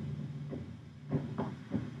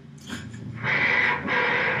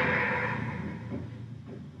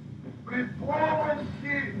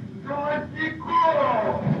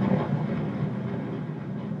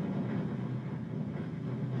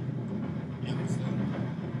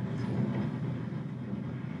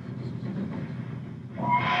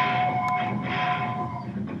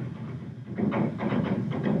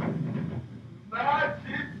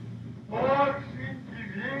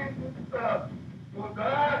назад,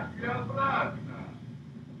 туда и обратно.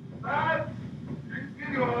 Назад и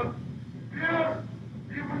вперед, вверх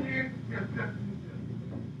и вниз, если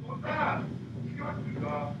туда и вот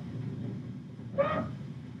сюда. Так,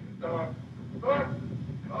 так, так,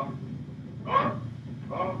 так, так, так,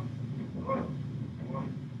 так, вот.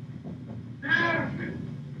 Держит,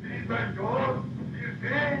 передает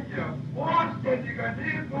движение, вот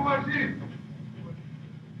механизм машин.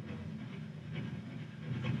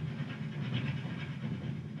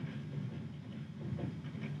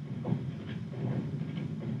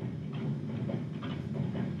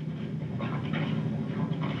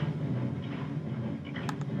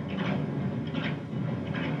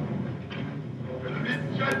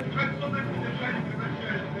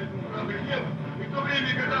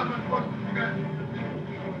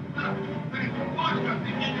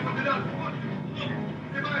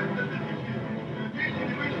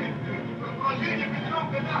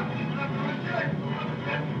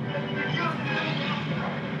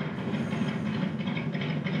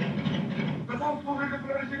 Закон служит для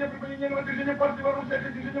превращения применения движения партии вооружения для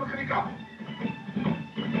движения маховика.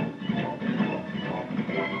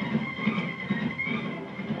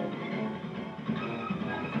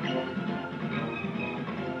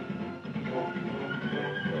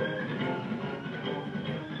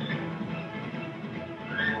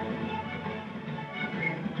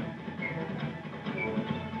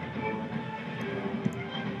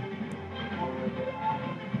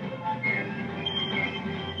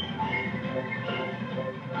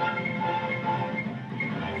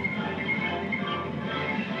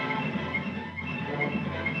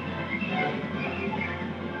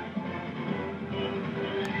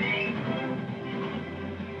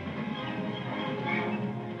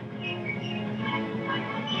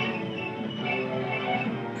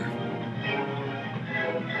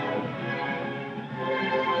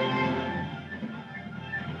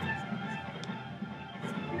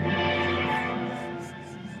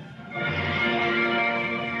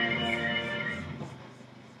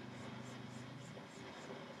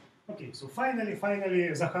 Okay, so finally,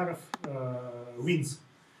 Zakharov wins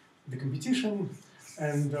the competition,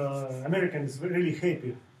 and Americans were really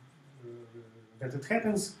happy that it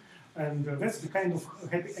happens, and that's the kind of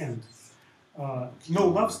happy end. No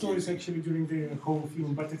love stories actually during the whole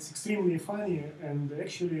film, but it's extremely funny and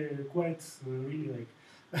actually quite really like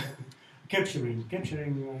capturing,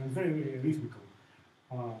 very, very rhythmical.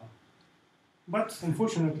 But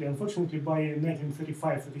unfortunately, by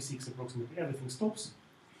 1935-36 approximately, everything stops.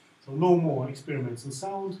 So no more experiments in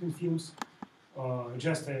sound in films,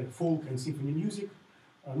 just folk and symphony music,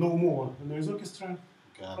 no more noise orchestra.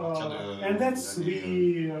 And that's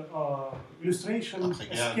the illustration, a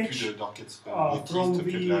sketch from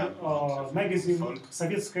the magazine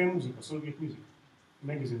Советская музыка, Soviet Music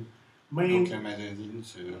magazine. Main magazine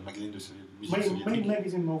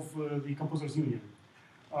of the Composers Union.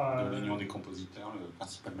 De l'Union des compositeurs, le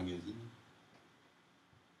principal magazine.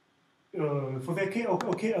 For the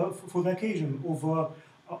occasion of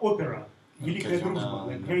opera, Великая дружба,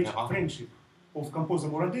 like great friendship of composer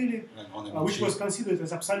Muradeli, which was considered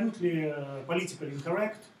as absolutely politically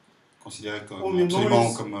incorrect. Considéré comme Only absolument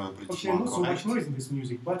noise, comme politiquement okay, not so much incorrect. noise in this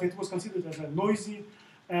music, but it was considered as a noisy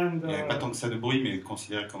and Il n'y avait pas tant que ça de bruit, mais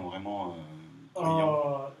considéré comme vraiment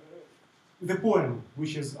bruyant. the poem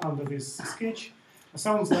which is under this sketch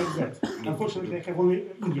sounds like that. Unfortunately, I have only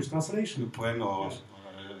English translation. Le poème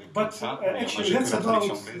But ça, actually, that's about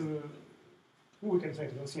who we can try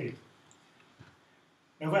to translate.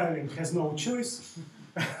 A violin has no choice.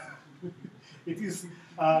 It is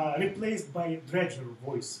replaced by dredger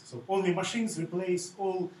voice. So only machines replace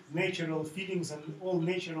all natural feelings and all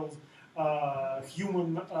natural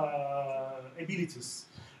human abilities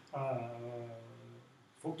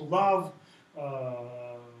to love,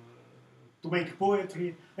 to make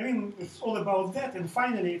poetry. I mean, it's all about that, and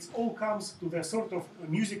finally it all comes to the sort of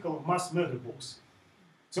musical mass murder box.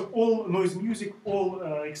 So all noise music, all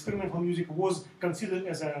experimental music was considered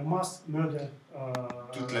as a mass murder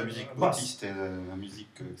Toute la musique bus. autiste et la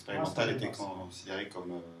musique expérimentale était considérée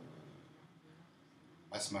comme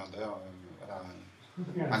mass murder, voilà,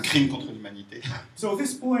 Yes. un crime contre l'humanité. So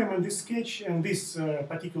this poem and this sketch and this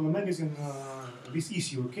particular magazine, this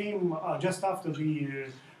issue came just after the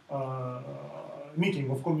meeting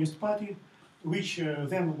of Communist Party, which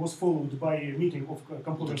then was followed by a meeting of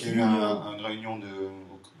Composers Donc il y a eu Union. une réunion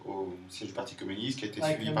au siège du Parti communiste qui a été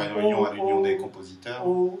Like, suivie par une réunion à l'Union des compositeurs.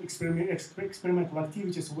 All experimental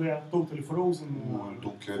activities were totally frozen.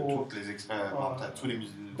 Donc for toutes les tous les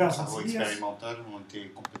dozens travaux of years. expérimentaux ont été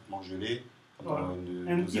complètement gelés pendant une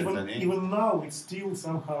And douzaine d'années. even now, it's still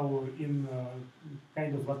somehow in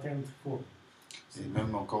kind of latent form. Et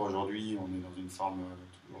même encore aujourd'hui, on est dans une forme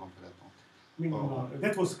toujours un peu latente. I mean,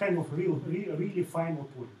 that was kind of really final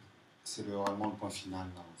point. C'est vraiment le point final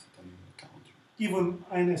dans cette année 48. Even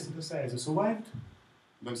INS synthesizer survived,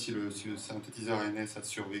 Même si le synthétiseur ANS a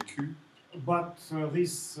survécu, but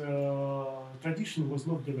this tradition was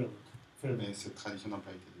not developed further. mais cette tradition n'a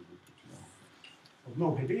pas été développée plus tard.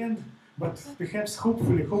 No happy end, but perhaps,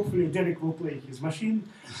 hopefully, Derek will play his machine,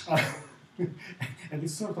 and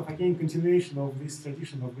it's sort of again continuation of this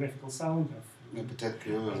tradition of graphical sound, Mais peut-être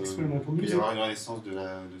que experimental peut y music. avoir une renaissance de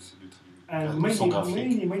And du son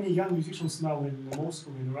graphique. many young musicians now in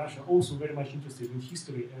Moscow, in Russia, also very much interested in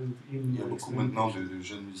history and in Il y a beaucoup maintenant de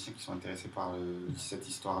jeunes musiciens qui sont intéressés par cette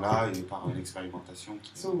histoire-là et par l'expérimentation.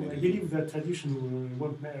 So I believe that tradition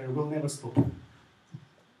will never stop.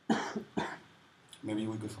 Maybe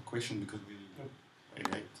we go for question because we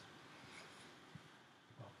late.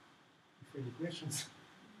 Any questions?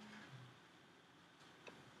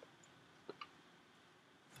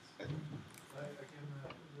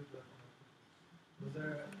 Was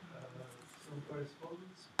there some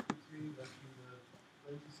correspondence between like in the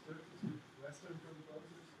 2030s with Western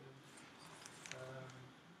composers and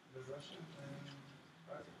the Russian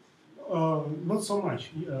artists? Not so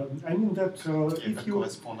much. I mean that Il y a pas if de you...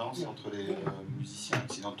 correspondance entre les musiciens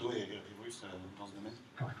occidentaux et russes dans ce domaine.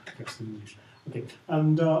 Text in English. Okay.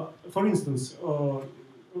 And for instance,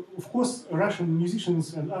 of course, Russian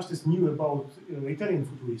musicians and artists knew about Italian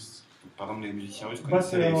futurists. Par exemple, les musiciens russes But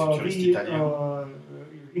connaissaient les futuristes italiens.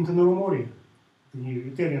 Intonoromori, the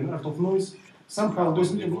Italian art of noise, somehow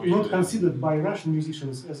was not considered by Russian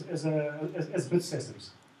musicians as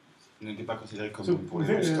predecessors. Ils n'étaient pas considérés comme, So pour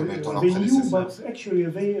les Russes comme étant leurs they knew, prédécesseurs. but actually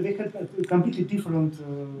they had completely different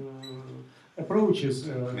approaches,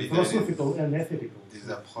 Mais philosophical and ethical.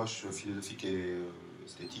 Des approches philosophiques et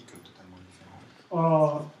esthétiques totalement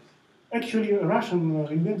différentes. Actually, Russian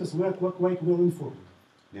inventors were quite well informed.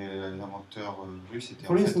 Les inventeurs russes étaient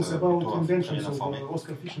For en fait instance, plutôt about inventions bien of informés.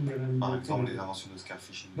 Oscar Fischer and Par exemple, les inventions d'Oscar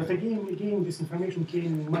Fischer. But again, this information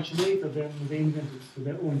came much later than they invented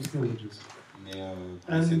their own technologies. Mais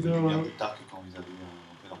And, c'est venu bien plus tard que quand ils avaient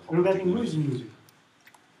inventé leur propre Regarding technologie. noise music,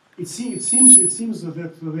 it seems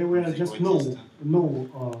that there were Musique just poétiste. no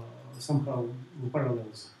somehow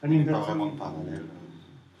parallels. I mean Pas that vraiment de parallèle.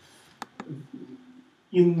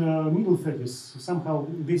 in middle 30s, somehow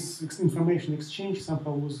this information exchange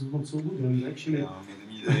somehow was not so good, and actually Mais dans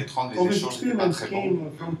les années 30, all les these échanges n'étaient pas experiments très came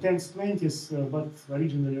bons. from 10s, 20s, but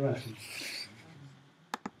originally Russian.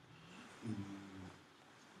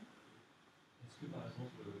 Est-ce que par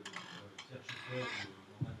exemple Pierre Schaeffer ou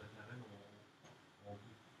Norman McLaren ont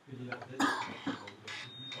payé leur dette par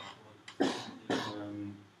rapport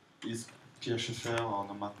à Is Pierre Schaeffer or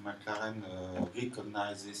Norman McLaren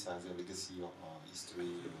recognize this as a legacy of history?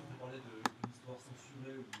 On parlait d'une histoire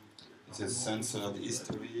censurée ou It's a censored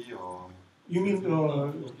history, or You mean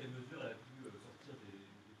dans quelle mesure elle a pu sortir des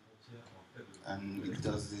frontières en fait de... and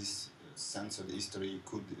does this censored history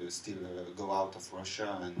could still go out of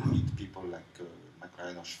Russia and meet people like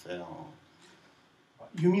McLaren or Schaeffer? Or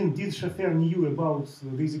You mean did Schaeffer knew about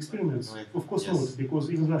these experiments? Oui. Of course Yes. not,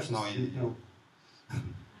 because even Russians No, didn't know.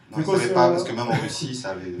 Non, ils ne Because, savaient pas, parce que même en Russie, ça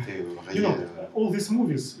avait été You rayé. know, all these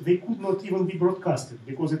movies, they could not even be broadcasted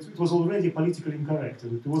because it was already politically incorrect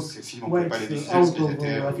and it was Ces films, on ne pouvait quite pas les diffuser out parce qu'ils of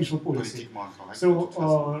étaient official policy. politiquement incorrects. de So toute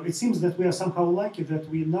façon. it seems that we are somehow lucky that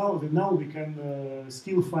now we can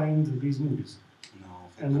still find these movies. Non, en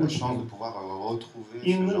fait, and on a la which- chance de pouvoir retrouver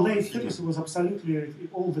In ce genre de late film. 30s, it was absolutely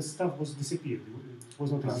all the stuff was disappeared. It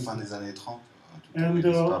was not À la fin existing. des années 30, tout And, avait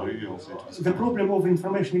disparu. On sait tout The disparu. problem of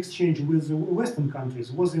information exchange with the Western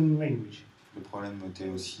countries was in language. Le problème était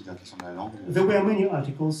aussi la question de la langue. There were many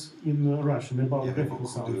articles in Russian about Il y avait graphical beaucoup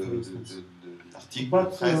sound, for instance. d'articles But,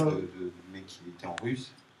 de presse, mais qui étaient en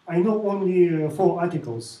russe. I know only 4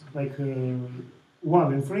 articles, like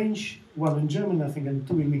one in French, one in German, I think, and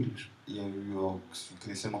 2 in English. Il y a eu, je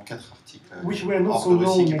connais seulement 4 articles Which were not hors so de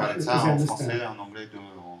Russie known, qui parlaient de ça as I en understand. français, en anglais,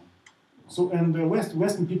 en... So, and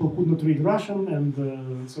Western people could not read Russian, and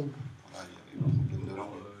so Voilà, il y avait un problème de langue.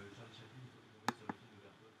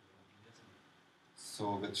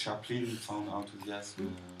 So that Chaplin found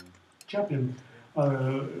enthusiasm. Chaplin.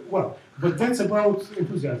 Well, but that's about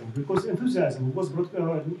enthusiasm, because enthusiasm was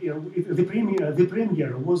the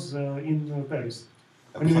premiere was in Paris.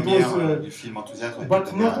 La I mean, it première was, du film Enthousiasme But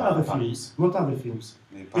était not à other Paris, films, not other films.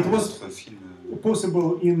 mais pas It was- d'autres films.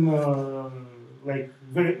 Possible in like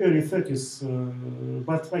very early 30s,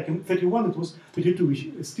 but like in 31 it was 32, which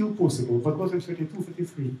is still possible, but not in 32,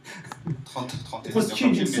 33. 30, 31, It was c'était encore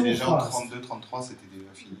changing film, so mais déjà en fast. 32, 33, c'était déjà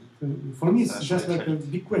fini. For me, Ça a it's just changé like très a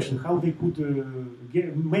vite. big question how they could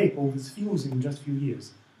make all these films in just few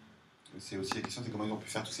years. C'est aussi la question, c'est comment ils ont pu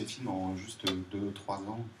faire tous ces films en juste 2-3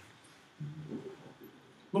 ans.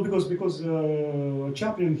 No, because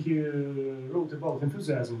Chaplin he wrote about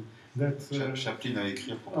enthusiasm that Chaplin a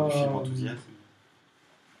écrit à propos du film Enthousiasme.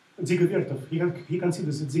 Dziga he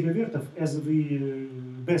considers Dziga Vertov as the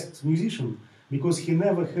best musician because he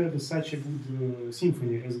never heard such a good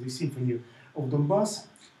symphony as the Symphony of Donbass.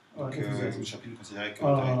 Donc Chaplin considérait que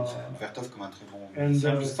Vertov comme un très bon And,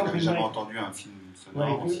 musicien, puisqu'il n'avait jamais like- entendu un film sonore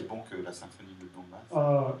like, aussi bon que la symphonie de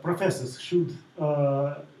Donbass. Professors should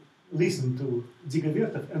listen to Dziga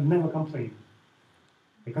Vertov and never complain.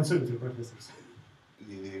 The conservative professors.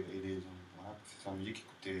 Et les voilà, professeurs de musique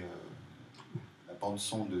écoutaient la bande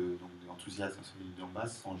son de l'enthousiasme la symphonie de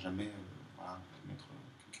Donbass sans jamais voilà, mettre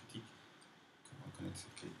une critique, reconnaître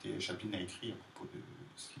cette qualité. Chaplin a écrit à propos de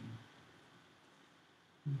ce film.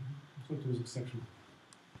 So it was exceptional.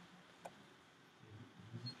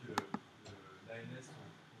 Vous dites que l'ANS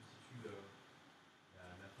constitue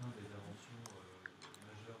la fin des inventions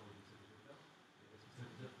majeures de cette époque-là. Est-ce que ça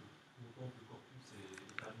veut dire que pour autant que le corpus est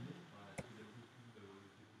terminé, est-ce qu'il y a beaucoup de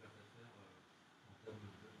découvertes à faire en termes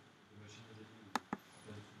de machinerie ou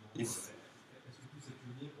d'instruments? Est-ce que tout c'est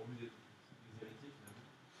pionnier pour mieux les héritiers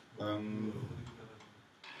finalement?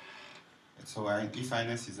 So if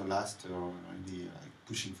INS is the last really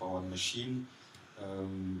pushing forward machine,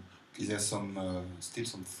 is there still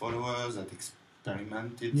some followers that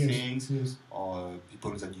experimented things, Yes. or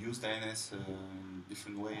people that used INS in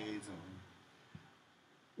different ways?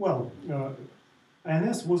 Well,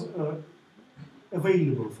 INS was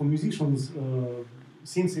available for musicians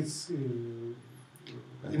since its INS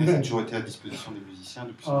a invention. toujours été à disposition des musiciens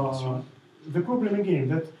depuis son invention. The problem again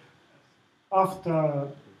that after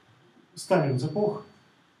Stalin's epoch,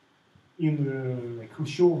 in like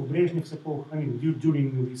Khrushchev, Brezhnev's epoch, I mean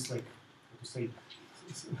during this like how to say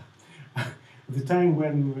the time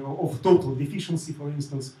when of total deficiency, for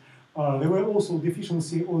instance, there were also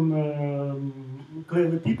deficiency on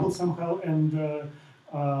clever people somehow and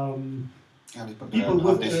À l'époque de people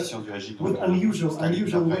la with, décision du régime with de unusual Staline,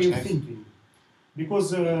 way of Brezhnev, thinking.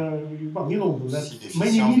 Because well, you know that Si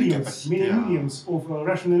many déficience de millions capacité à- millions of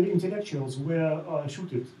Russian intellectuals were shot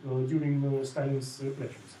during Stalin's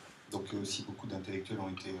repressions. Donc aussi beaucoup d'intellectuels ont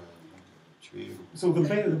été tués. So the Sous la best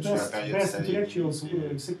période staliniste, intellectuals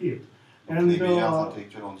et- disappeared. Donc And les meilleurs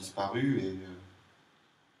intellectuels ont disparu et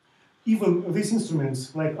even these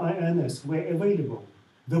instruments like INS were available.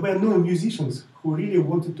 There were no musicians who really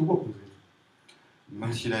wanted to work with it.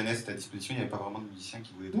 même si l'ANS était à disposition, il n'y avait pas vraiment de musiciens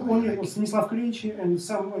qui voulaient travailler Only avec. Stanislav Krejci and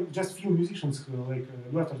some just few musicians like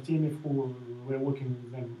Eduard Artemiev who were working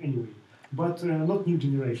with them anyway. But not new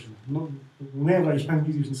generation. Never young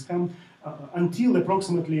musicians come until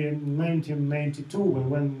approximately 1992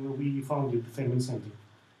 when we founded the Theremin Center.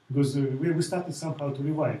 Because we started somehow to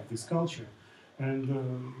revive this culture. And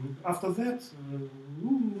after that,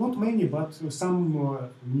 not many, but some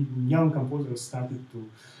young composers started to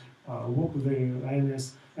work with the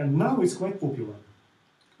INS. And now it's quite popular.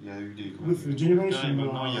 Il y a eu des With the et generation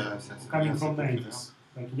maintenant, il y a, ça coming devient from assez 90s.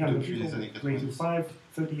 Like younger Depuis les people, années 90. 25,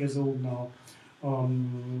 30 years old now.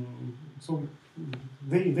 So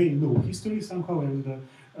they know history somehow and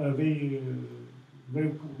they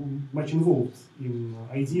very much involved in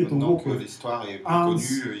idea to Maintenant work que with l'histoire est plus Hans,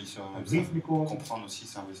 connue, ils sont rhythmical. comprendre aussi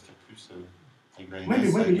s'investir plus avec l'ANS,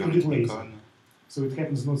 Maybe avec a le little bit later. rythmicon. So it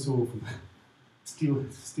happens not so often.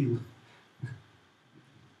 still.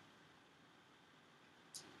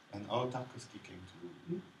 And how Tarkovsky came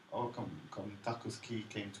to, how come Tarkovsky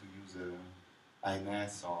came to use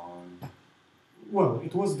INS or Well,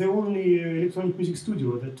 it was the only electronic music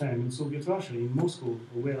studio at that time in Soviet Russia, in Moscow,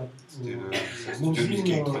 where c'était le studio de musique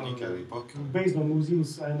électronique à l'époque, based on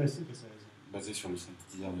Muzin's INS synthesizer. basé sur le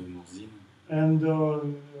synthétiseur de Murzin. And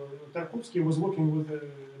Tarkovsky was working with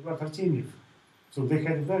Eduard Artemiev. So they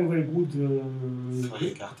had a very, very good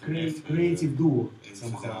Avec Artemiev, creative duo. Et il faisait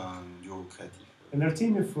somehow. un duo créatif. And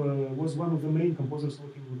Artemiev was one of the main composers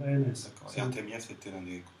working with INS. D'accord. Et So, Artemiev était l'un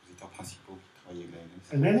des compositeurs principaux qui travaillait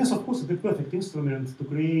avec l'ANS. and INS, of course, is the perfect instrument to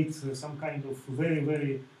create some kind of very,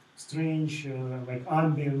 very strange like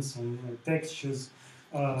ambience and textures.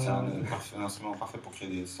 C'est un instrument parfait pour créer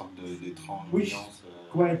des sortes d'étranges Which- ambiances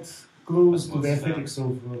Quite close to the Atmosphere. aesthetics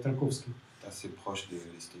of Tarkovsky. assez proches de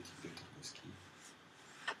l'esthétique de Tarkovsky.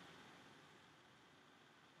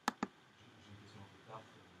 J'ai une question un peu tard.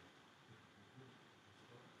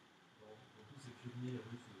 Dans tous ces pionniers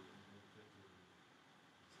russes dans cette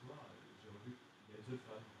histoire, j'ai relevé qu'il y a une seule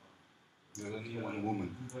femme. There's only one woman.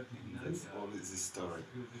 That's all this story. Est-ce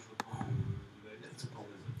que le développement de l'ANS, c'est la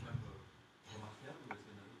seule femme remarquable, ou est-ce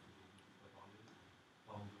qu'il y en a d'autres dont on ne peut pas parler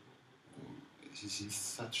par exemple? She's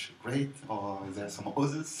such great, or there are some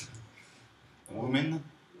others? Women?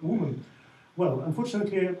 Women. Well,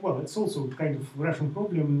 unfortunately, it's also kind of Russian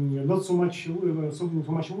problem. Not so much, women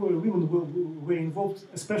were involved,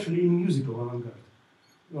 especially in musical avant-garde.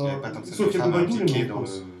 Il n'y avait pas tant que ça de Sophia femmes Gubaidullina, impliquées of dans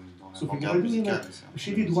course. la Sophia avant-garde Gubaidullina, musicale. c'est un she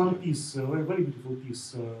peu did aussi, one piece, a very beautiful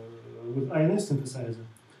piece, with INS synthesizer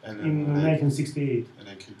Elle, in 1968. elle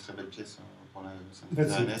a écrit une très belle pièce pour la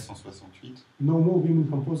That's synthèse it. ANS en 68. No more women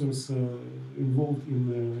composers involved in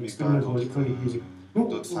Mais pas experimental electronic music.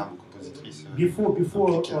 d'autres femmes compositrices before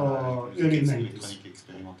impliquées dans la early musique 90s. électronique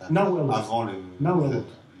expérimentale. Now a lot. Avant Now a lot.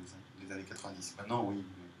 les années 90. Maintenant, oui.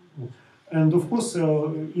 Mais... And of course,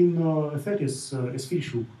 in 30s, Esfir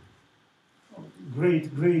Shub, great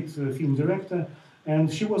film director, and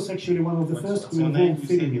she was actually one of the first What's who her name, involved you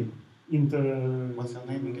said? feminine in the. What's her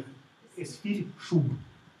name again? Esfir Shub.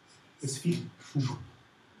 Esfir Shub.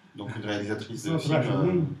 Donc une réalisatrice It's de not Russian films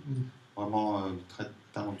name. vraiment très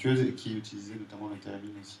talentueuse et qui utilisait notamment la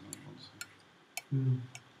théramine aussi. Mm.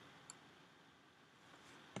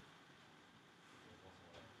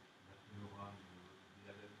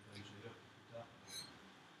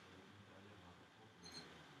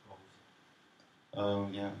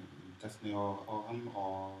 Yeah, Daphne Oram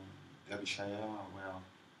or Derbyshire were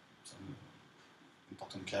some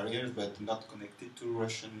important careers, but not connected to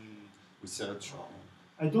Russian research.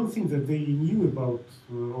 I don't think that they knew about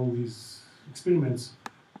all these experiments.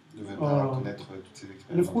 Ne devaient pas connaître toutes ces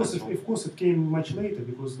And of expérimentations. course, it came much later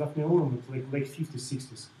because Daphne Oram at like 50s,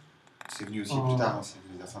 60s. C'est venu aussi plus tard, hein, c'est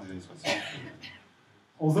la fin des années 60.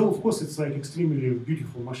 Although, of course, it's like extremely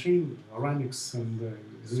beautiful machine, Aramix, and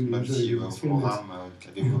really Même si enjoy experiments. Oram qui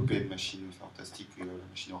a développé une machine fantastique, la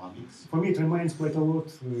machine Oramix. For me, it reminds quite a lot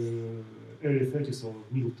early 30s or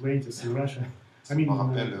middle 20s in Russia. I mean, Ça me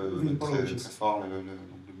rappelle within très, Polish. très fort le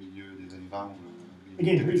milieu des années 20 ou le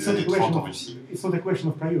Again, début it's des not, a années 30 question en of, Russie. it's not a question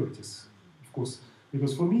of priorities, of course.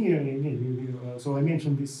 Because for me, again, so I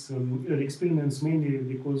mentioned these early experiments mainly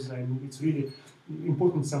because it's really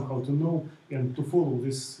important somehow to know and to follow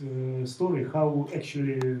this story, how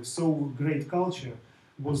actually so great culture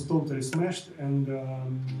was totally smashed, and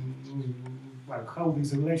well, how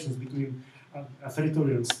these relations between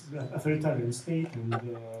authoritarian state and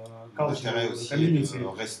cultural L'intérêt aussi est community de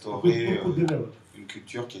restaurer could develop. une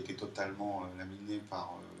culture qui était totalement laminée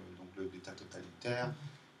par l'État totalitaire.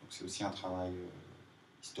 Donc c'est aussi un travail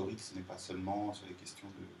historique, ce n'est pas seulement sur les questions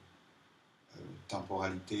de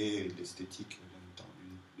temporalité et de l'esthétique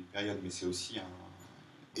d'une période, mais c'est aussi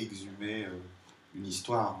exhumer une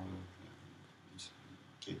histoire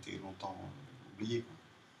qui a été longtemps oubliée.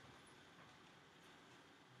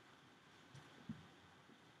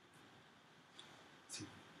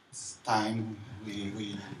 It's time,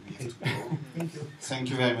 we have to go. Thank you. Thank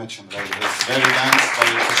you very much, Andrei. It was very nice,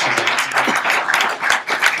 very fascinating.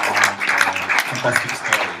 Fantastic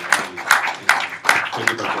story.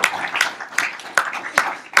 Incredible document.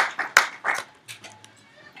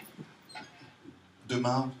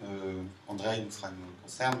 Demain, Andrei nous fera un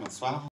concert demain soir.